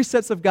 The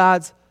precepts of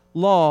God's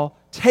law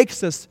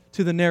takes us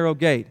to the narrow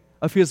gate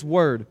of his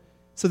word.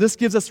 So this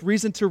gives us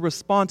reason to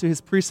respond to his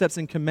precepts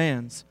and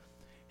commands.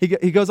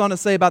 He goes on to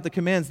say about the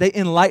commands, they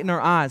enlighten our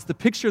eyes. The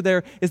picture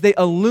there is they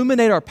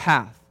illuminate our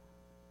path.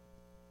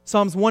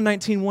 Psalms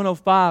 119,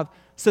 105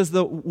 says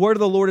the word of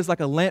the Lord is like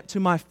a lamp to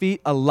my feet,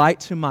 a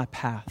light to my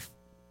path.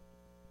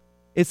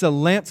 It's a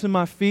lamp to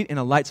my feet and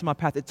a light to my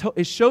path.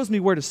 It shows me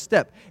where to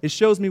step. It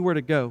shows me where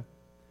to go.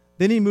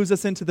 Then he moves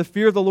us into the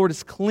fear of the Lord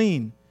is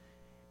clean.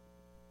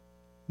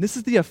 This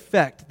is the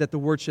effect that the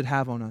word should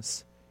have on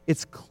us.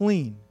 It's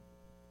clean.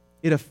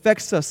 It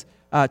affects us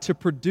to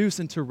produce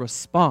and to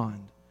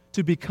respond,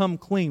 to become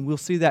clean. We'll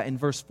see that in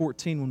verse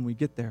 14 when we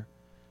get there.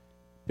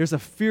 There's a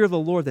fear of the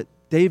Lord that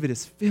David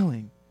is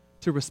feeling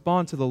to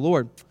respond to the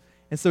Lord.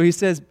 And so he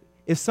says,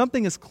 if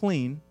something is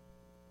clean,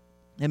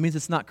 that means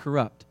it's not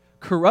corrupt.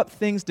 Corrupt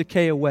things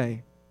decay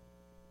away.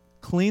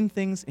 Clean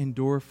things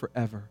endure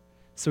forever.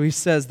 So he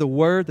says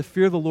the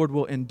fear of the Lord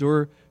will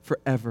endure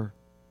forever.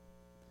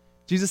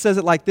 Jesus says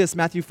it like this,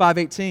 Matthew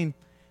 5:18.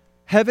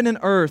 Heaven and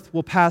earth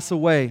will pass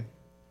away.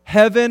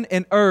 Heaven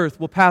and earth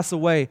will pass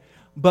away,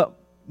 but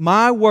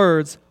my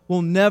words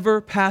will never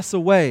pass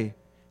away.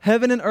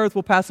 Heaven and earth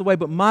will pass away,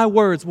 but my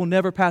words will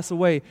never pass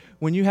away.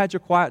 When you had your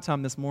quiet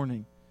time this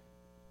morning,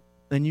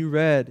 and you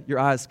read, your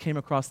eyes came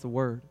across the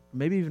word,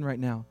 maybe even right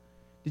now,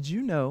 did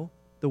you know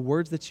the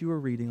words that you were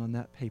reading on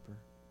that paper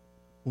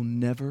will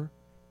never,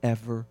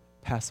 ever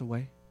pass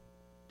away?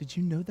 Did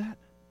you know that?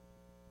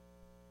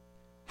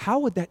 How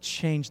would that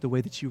change the way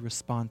that you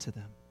respond to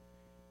them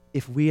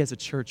if we as a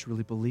church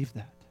really believe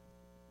that?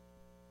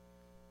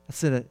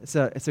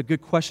 It's a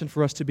good question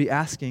for us to be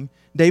asking.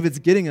 David's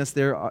getting us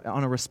there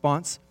on a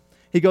response.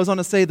 He goes on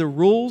to say the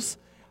rules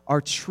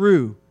are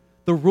true.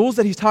 The rules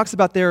that he talks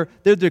about there,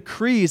 they're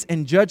decrees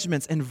and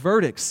judgments and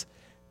verdicts.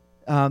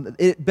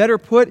 Better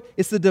put,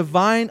 it's the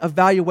divine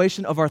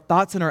evaluation of our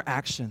thoughts and our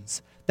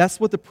actions. That's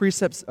what the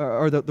precepts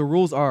or the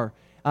rules are.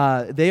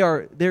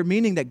 They're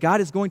meaning that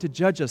God is going to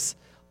judge us.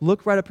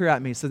 Look right up here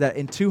at me so that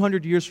in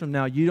 200 years from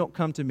now, you don't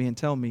come to me and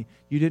tell me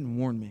you didn't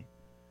warn me.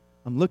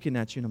 I'm looking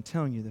at you and I'm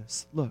telling you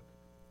this. Look,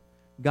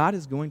 God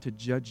is going to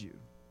judge you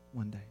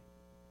one day.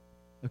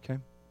 Okay?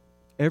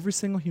 Every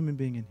single human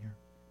being in here,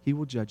 he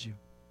will judge you.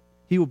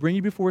 He will bring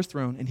you before his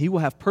throne and he will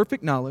have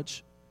perfect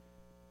knowledge.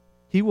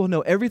 He will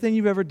know everything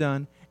you've ever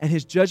done and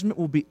his judgment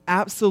will be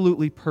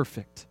absolutely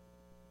perfect.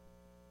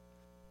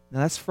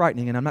 Now that's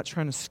frightening and I'm not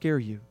trying to scare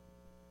you.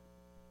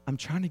 I'm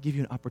trying to give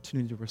you an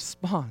opportunity to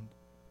respond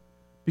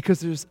because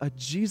there's a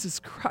Jesus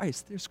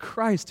Christ. There's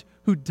Christ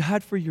who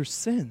died for your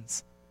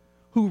sins,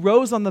 who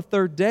rose on the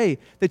third day,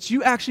 that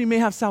you actually may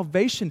have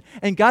salvation.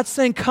 And God's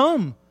saying,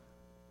 come.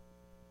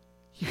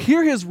 You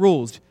hear his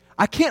rules.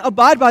 I can't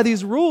abide by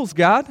these rules,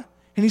 God.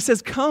 And he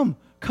says, come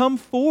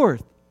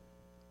forth.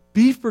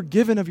 Be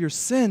forgiven of your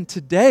sin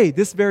today,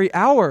 this very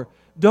hour.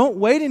 Don't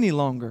wait any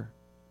longer.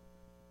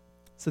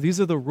 So these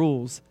are the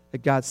rules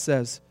that God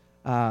says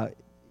that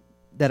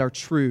are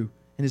true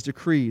and his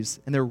decrees,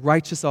 and they're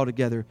righteous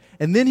altogether.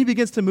 And then he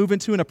begins to move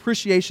into an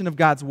appreciation of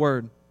God's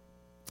word.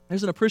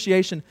 There's an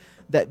appreciation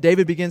that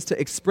David begins to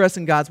express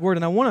in God's word.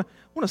 And I want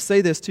to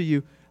say this to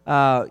you,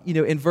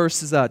 in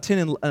verses 10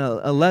 and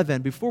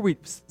 11, before we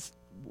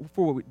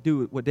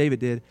do what David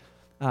did.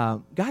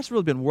 God's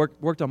really been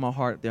worked on my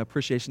heart, the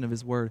appreciation of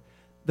his word.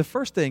 The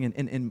first thing,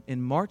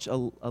 in March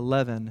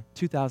 11,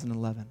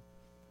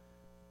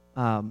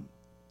 2011,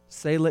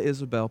 Selah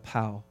Isabel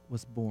Powell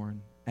was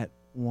born at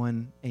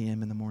 1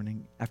 a.m. in the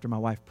morning after my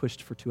wife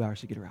pushed for 2 hours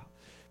to get her out.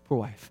 Poor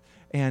wife.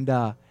 And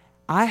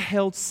I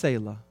held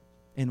Selah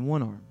in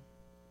one arm,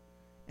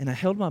 and I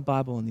held my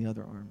Bible in the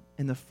other arm.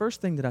 And the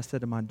first thing that I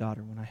said to my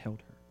daughter when I held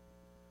her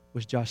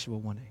was Joshua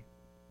 1:8.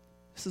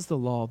 This is the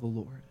law of the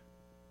Lord.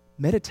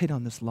 Meditate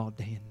on this law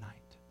day and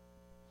night.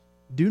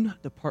 Do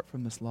not depart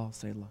from this law,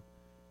 Selah,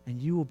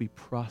 and you will be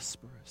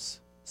prosperous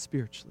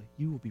spiritually.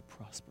 You will be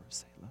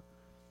prosperous, Selah.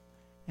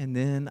 And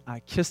then I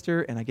kissed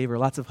her, and I gave her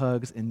lots of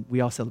hugs, and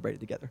we all celebrated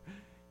together.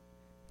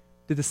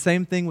 Did the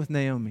same thing with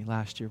Naomi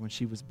last year when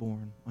she was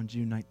born on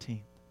June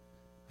 19th.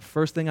 The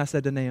first thing I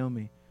said to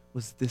Naomi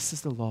was, this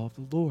is the law of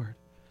the Lord.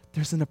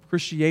 There's an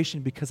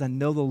appreciation because I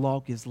know the law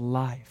gives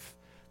life.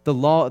 The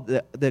law,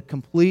 the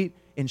complete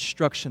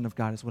instruction of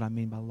God is what I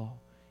mean by law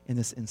in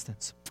this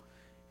instance.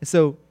 And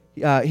so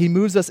he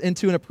moves us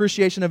into an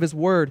appreciation of his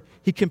word.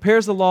 He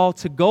compares the law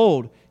to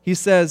gold. He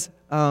says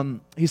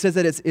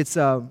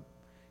that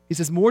he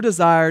says more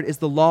desired is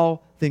the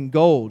law than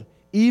gold,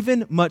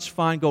 even much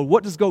fine gold.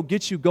 What does gold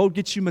get you? Gold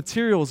gets you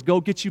materials.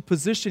 Gold gets you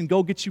position.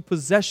 Gold gets you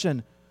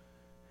possession.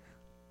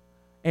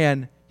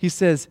 And he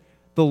says,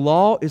 the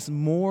law is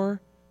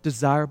more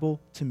desirable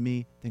to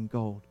me than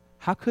gold.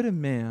 How could a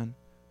man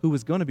who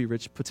was going to be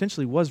rich,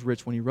 potentially was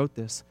rich when he wrote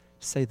this,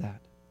 say that?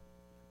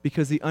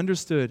 Because he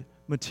understood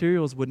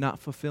materials would not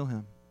fulfill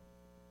him.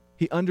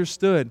 He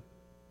understood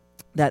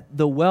that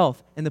the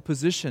wealth and the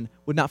position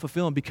would not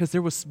fulfill him because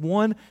there was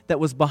one that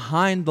was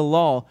behind the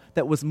law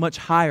that was much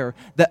higher,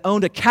 that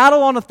owned a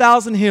cattle on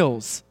 1,000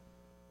 hills.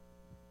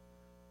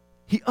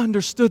 He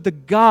understood the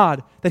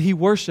God that he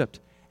worshiped,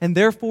 and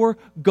therefore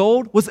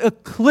gold was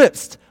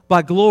eclipsed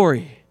by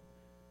glory.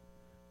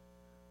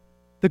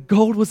 The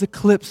gold was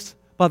eclipsed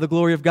by the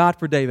glory of God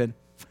for David.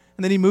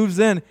 And then he moves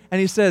in and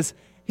he says,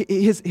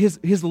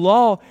 his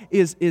law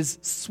is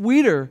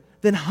sweeter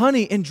than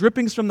honey and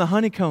drippings from the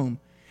honeycomb.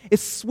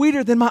 It's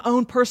sweeter than my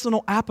own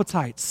personal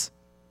appetites.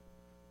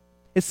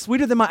 It's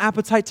sweeter than my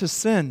appetite to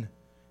sin.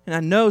 And I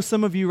know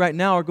some of you right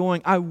now are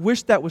going, I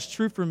wish that was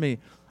true for me.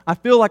 I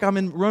feel like I'm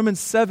in Romans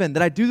 7,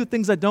 that I do the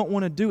things I don't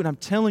want to do. And I'm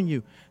telling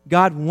you,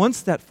 God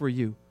wants that for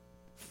you.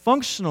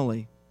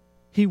 Functionally,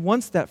 He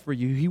wants that for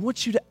you. He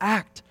wants you to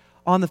act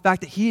on the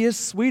fact that He is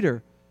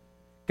sweeter.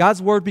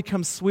 God's word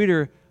becomes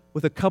sweeter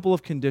with a couple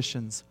of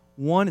conditions.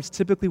 One, it's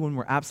typically when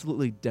we're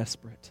absolutely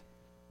desperate.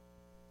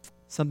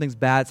 Something's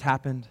bad's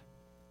happened.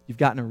 You've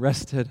gotten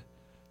arrested.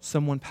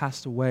 Someone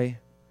passed away.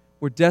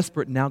 We're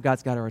desperate. Now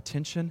God's got our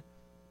attention.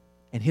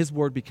 And His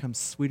word becomes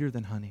sweeter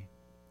than honey.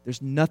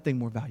 There's nothing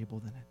more valuable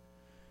than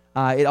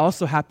it. It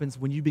also happens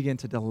when you begin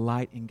to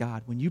delight in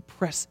God. When you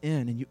press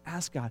in and you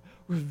ask God,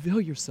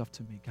 reveal yourself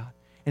to me, God.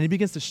 And He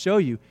begins to show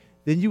you,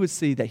 then you would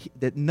see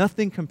that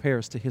nothing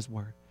compares to His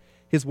word.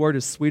 His word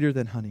is sweeter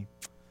than honey.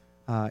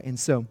 And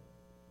so,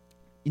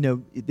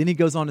 then He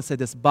goes on to say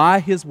this, by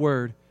His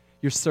word,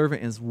 your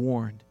servant is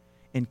warned.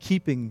 And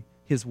keeping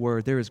His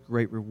word, there is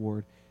great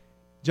reward.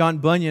 John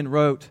Bunyan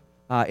wrote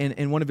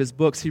in one of his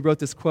books, he wrote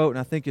this quote, and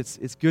I think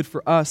it's good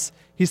for us.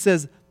 He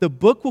says, the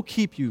book will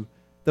keep you,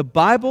 the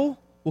Bible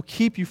will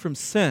keep you from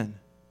sin,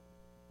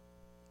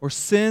 or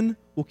sin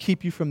will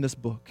keep you from this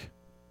book.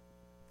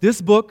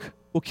 This book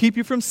will keep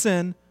you from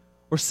sin,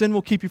 or sin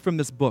will keep you from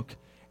this book.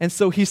 And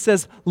so he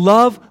says,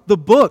 love the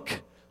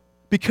book,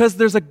 because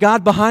there's a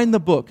God behind the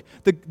book.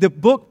 The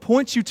book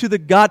points you to the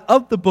God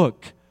of the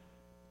book.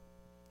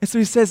 And so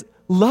he says,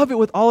 love it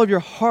with all of your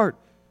heart.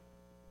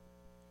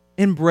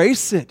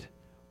 Embrace it.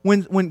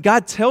 When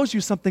God tells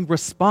you something,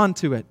 respond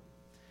to it.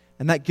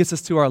 And that gets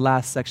us to our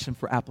last section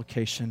for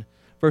application,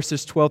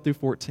 verses 12 through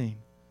 14.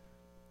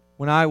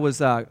 When I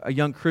was a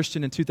young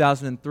Christian in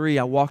 2003,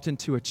 I walked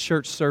into a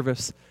church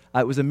service.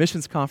 It was a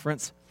missions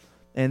conference,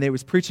 and they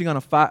was preaching on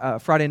a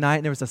Friday night,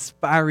 and there was a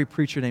fiery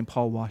preacher named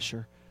Paul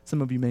Washer.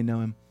 Some of you may know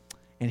him.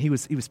 And he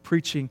was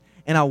preaching,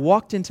 and I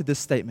walked into this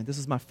statement. This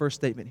is my first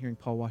statement hearing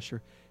Paul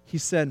Washer. He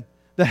said,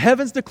 the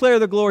heavens declare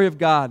the glory of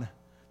God.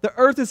 The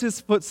earth is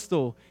His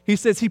footstool. He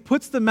says He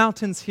puts the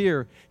mountains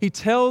here. He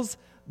tells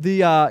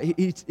the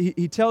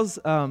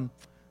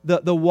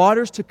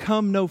waters to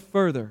come no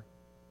further.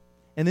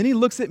 And then He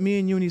looks at me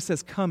and you and He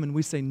says, come, and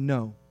we say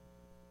no.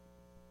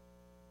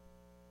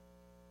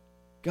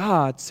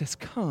 God says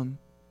come,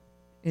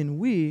 and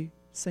we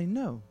say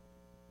no.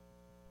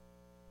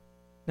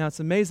 Now, it's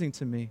amazing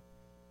to me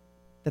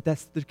that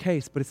that's the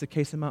case, but it's the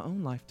case in my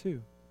own life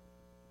too.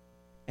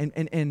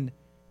 And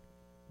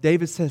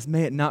David says,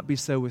 may it not be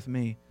so with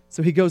me.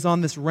 So he goes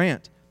on this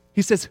rant.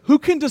 He says, who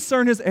can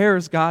discern his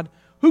errors, God?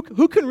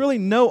 Who can really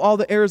know all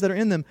the errors that are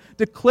in them?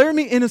 Declare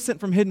me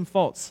innocent from hidden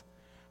faults.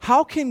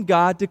 how can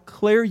God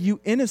declare you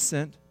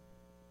innocent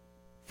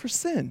for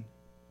sin?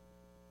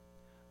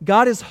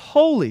 God is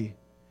holy.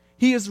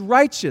 He is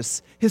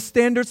righteous. His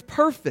standard's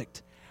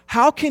perfect.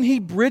 How can He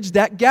bridge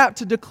that gap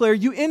to declare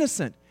you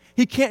innocent?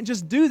 He can't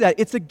just do that.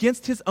 It's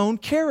against His own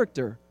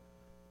character.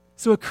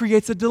 So it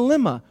creates a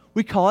dilemma.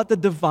 We call it the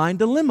divine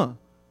dilemma.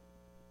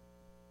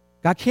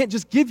 God can't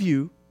just give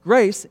you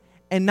grace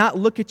and not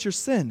look at your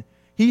sin.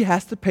 He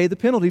has to pay the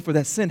penalty for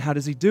that sin. How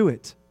does He do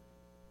it?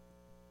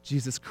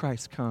 Jesus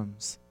Christ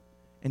comes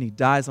and He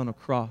dies on a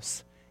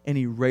cross and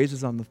He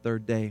raises on the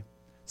third day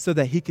so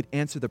that He could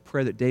answer the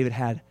prayer that David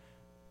had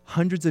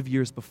hundreds of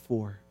years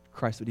before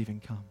Christ would even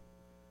come.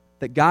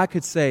 That God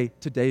could say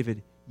to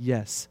David,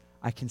 yes,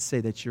 I can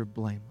say that you're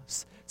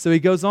blameless. So He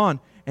goes on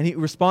and He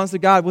responds to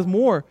God with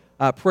more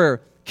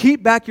prayer.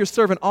 Keep back your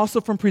servant also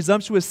from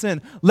presumptuous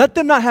sin. Let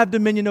them not have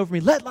dominion over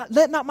me.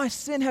 Let not my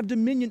sin have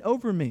dominion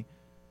over me.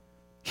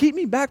 Keep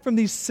me back from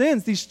these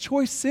sins, these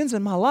choice sins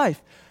in my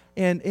life,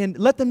 and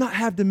let them not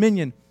have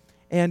dominion.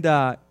 And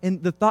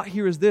the thought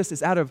here is this,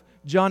 is out of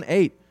John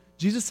 8.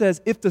 Jesus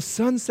says, if the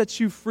Son sets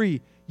you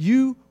free,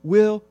 you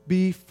will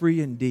be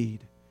free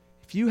indeed.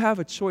 If you have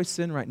a choice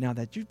sin right now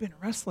that you've been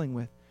wrestling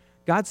with,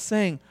 God's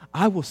saying,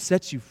 I will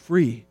set you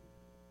free.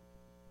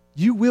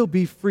 You will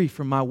be free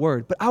from my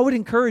word. But I would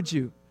encourage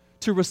you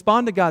to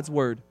respond to God's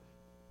word.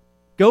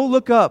 Go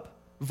look up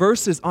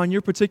verses on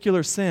your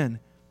particular sin.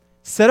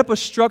 Set up a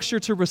structure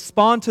to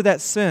respond to that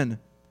sin.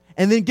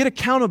 And then get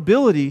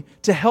accountability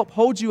to help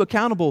hold you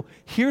accountable.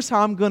 Here's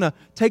how I'm going to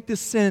take this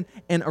sin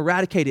and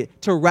eradicate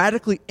it, to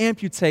radically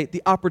amputate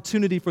the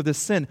opportunity for this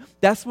sin.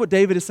 That's what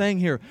David is saying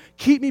here.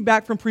 Keep me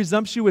back from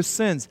presumptuous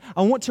sins.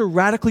 I want to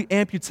radically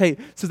amputate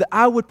so that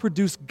I would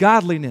produce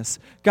godliness.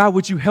 God,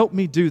 would you help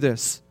me do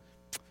this?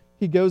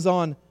 He goes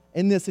on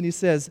in this and he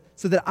says,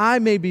 so that I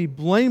may be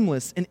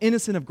blameless and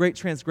innocent of great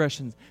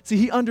transgressions. See,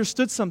 he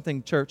understood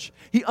something, church.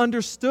 He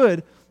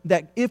understood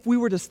that if we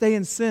were to stay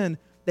in sin,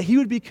 that he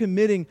would be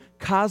committing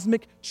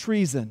cosmic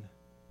treason.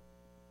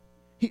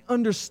 He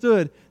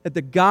understood that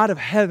the God of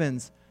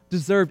heavens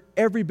deserved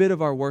every bit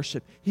of our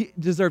worship. He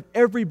deserved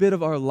every bit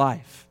of our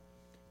life.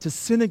 To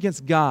sin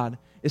against God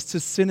is to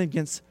sin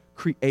against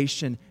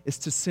creation, is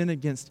to sin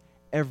against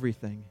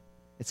everything.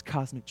 It's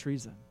cosmic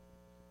treason.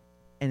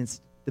 And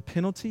the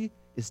penalty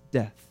is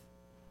death.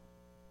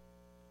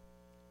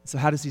 So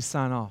how does he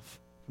sign off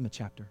from the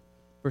chapter?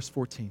 Verse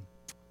 14.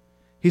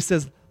 He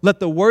says, let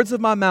the words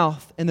of my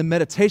mouth and the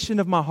meditation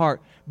of my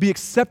heart be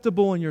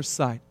acceptable in your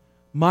sight,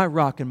 my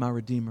rock and my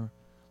redeemer.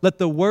 Let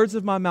the words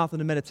of my mouth and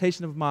the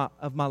meditation of my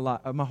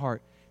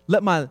heart,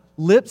 let my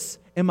lips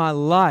and my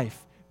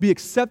life be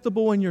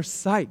acceptable in your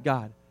sight,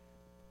 God.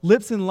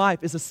 Lips and life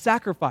is a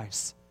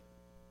sacrifice.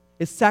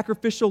 It's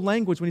sacrificial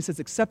language when he says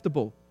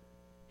acceptable.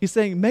 He's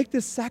saying, make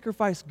this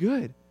sacrifice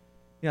good.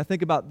 You know, I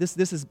think about this.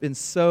 This has been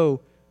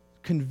so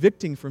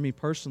convicting for me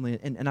personally,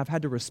 and I've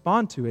had to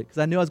respond to it because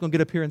I knew I was going to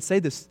get up here and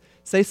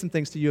say some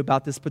things to you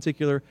about this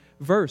particular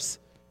verse.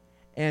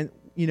 And,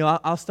 you know,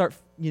 I'll start,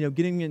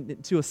 getting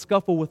into a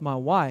scuffle with my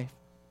wife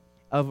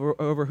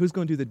over who's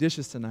going to do the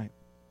dishes tonight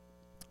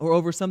or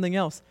over something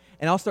else.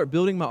 And I'll start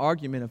building my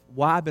argument of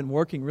why I've been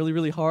working really,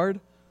 really hard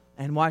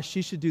and why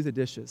she should do the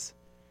dishes.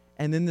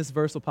 And then this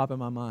verse will pop in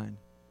my mind.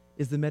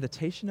 Is the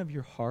meditation of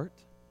your heart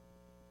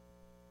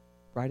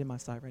right in my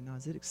sight right now?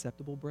 Is it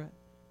acceptable, Brett? And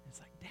it's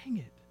like, dang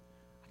it.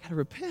 I got to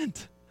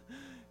repent.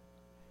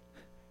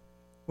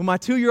 When my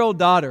 2-year-old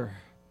daughter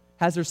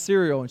has her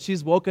cereal and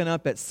she's woken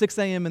up at 6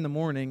 a.m. in the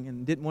morning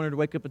and didn't want her to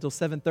wake up until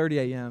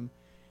 7:30 a.m.,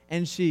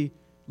 and she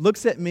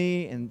looks at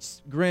me and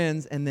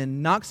grins and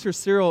then knocks her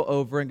cereal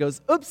over and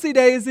goes, oopsie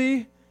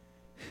daisy.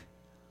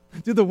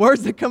 Do the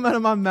words that come out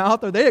of my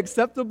mouth, are they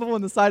acceptable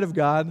in the sight of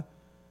God?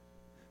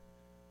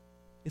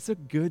 It's a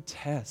good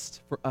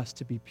test for us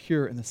to be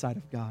pure in the sight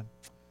of God.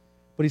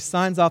 But he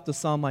signs off the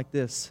psalm like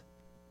this.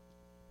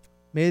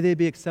 May they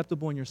be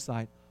acceptable in your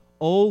sight.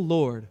 O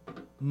Lord,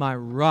 my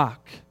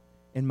rock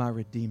and my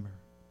redeemer.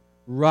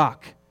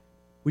 Rock,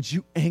 would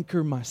you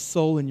anchor my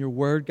soul in your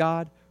word,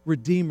 God?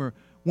 Redeemer,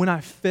 when I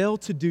fail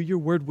to do your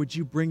word, would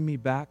you bring me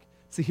back?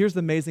 See, here's the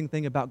amazing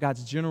thing about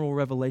God's general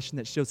revelation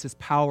that shows his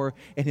power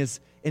and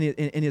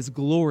his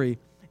glory,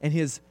 and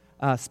his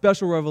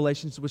special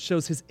revelations, which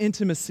shows his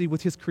intimacy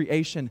with his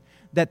creation,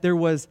 that there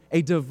was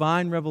a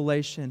divine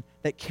revelation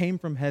that came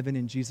from heaven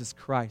in Jesus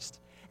Christ.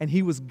 And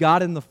he was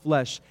God in the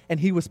flesh, and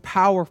he was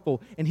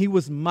powerful, and he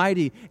was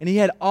mighty, and he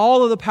had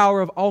all of the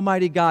power of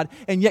Almighty God,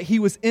 and yet he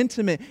was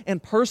intimate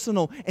and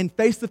personal and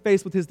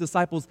face-to-face with his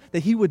disciples,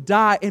 that he would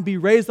die and be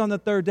raised on the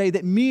third day,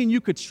 that me and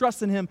you could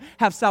trust in him,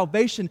 have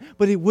salvation,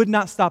 but it would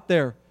not stop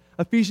there.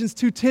 Ephesians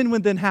 2:10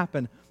 would then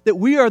happen, that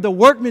we are the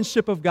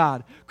workmanship of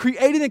God,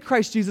 created in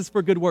Christ Jesus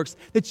for good works,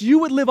 that you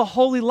would live a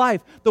holy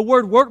life. The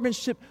word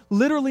workmanship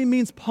literally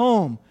means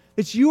poem,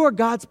 that you are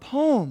God's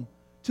poem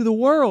to the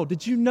world.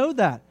 Did you know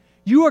that?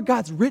 You are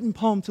God's written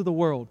poem to the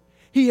world.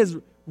 He has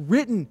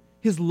written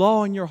his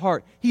law in your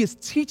heart. He is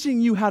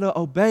teaching you how to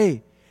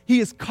obey. He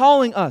is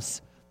calling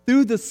us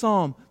through the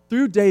psalm,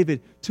 through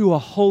David, to a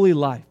holy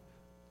life.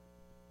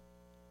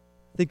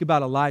 Think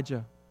about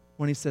Elijah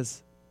when he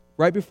says,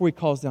 right before he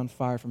calls down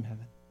fire from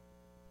heaven,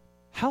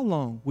 how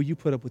long will you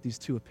put up with these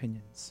two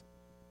opinions?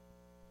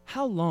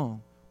 How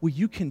long will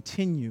you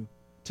continue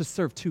to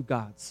serve two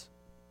gods?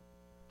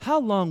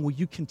 How long will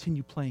you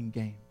continue playing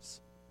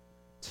games?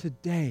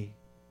 Today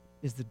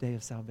is the day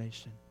of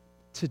salvation.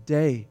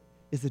 Today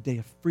is the day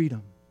of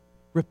freedom.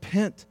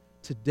 Repent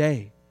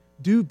today.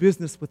 Do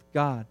business with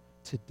God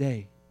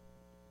today.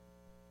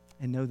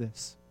 And know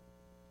this,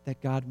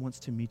 that God wants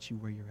to meet you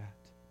where you're at.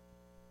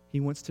 He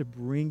wants to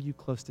bring you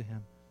close to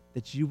him,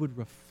 that you would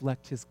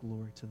reflect his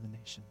glory to the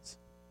nations.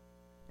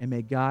 And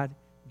may God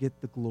get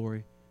the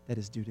glory that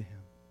is due to him.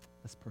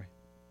 Let's pray.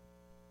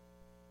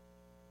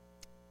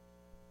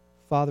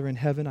 Father in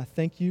heaven, I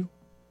thank you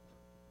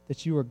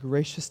that you are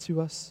gracious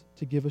to us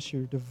to give us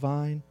your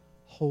divine,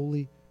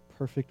 holy,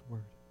 perfect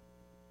word.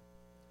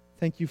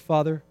 Thank you,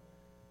 Father,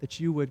 that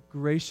you would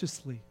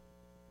graciously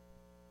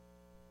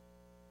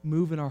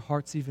move in our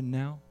hearts even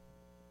now.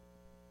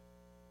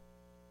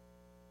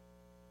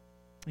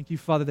 Thank you,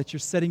 Father, that you're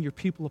setting your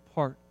people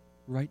apart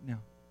right now.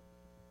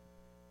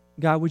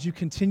 God, would you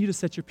continue to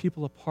set your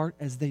people apart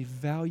as they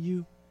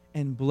value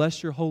and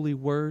bless your holy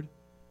word?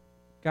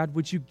 God,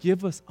 would you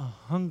give us a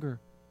hunger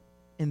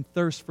and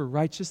thirst for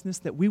righteousness,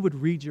 that we would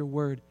read your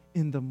word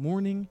in the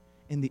morning,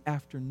 in the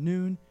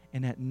afternoon,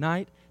 and at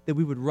night, that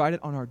we would write it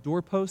on our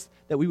doorposts,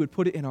 that we would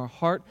put it in our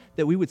heart,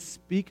 that we would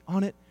speak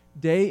on it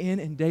day in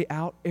and day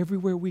out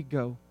everywhere we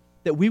go,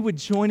 that we would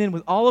join in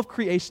with all of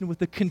creation with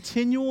the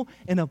continual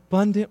and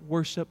abundant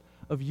worship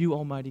of you,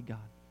 Almighty God.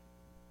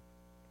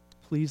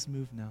 Please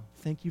move now.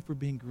 Thank you for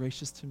being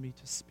gracious to me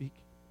to speak.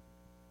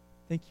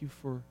 Thank you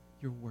for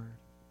your word.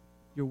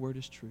 Your word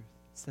is truth.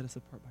 Set us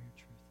apart by your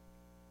truth.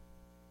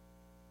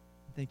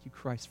 Thank you,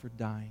 Christ, for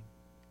dying,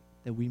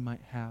 that we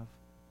might have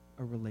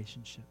a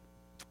relationship.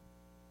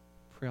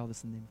 Pray all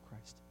this in the name of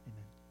Christ.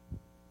 Amen.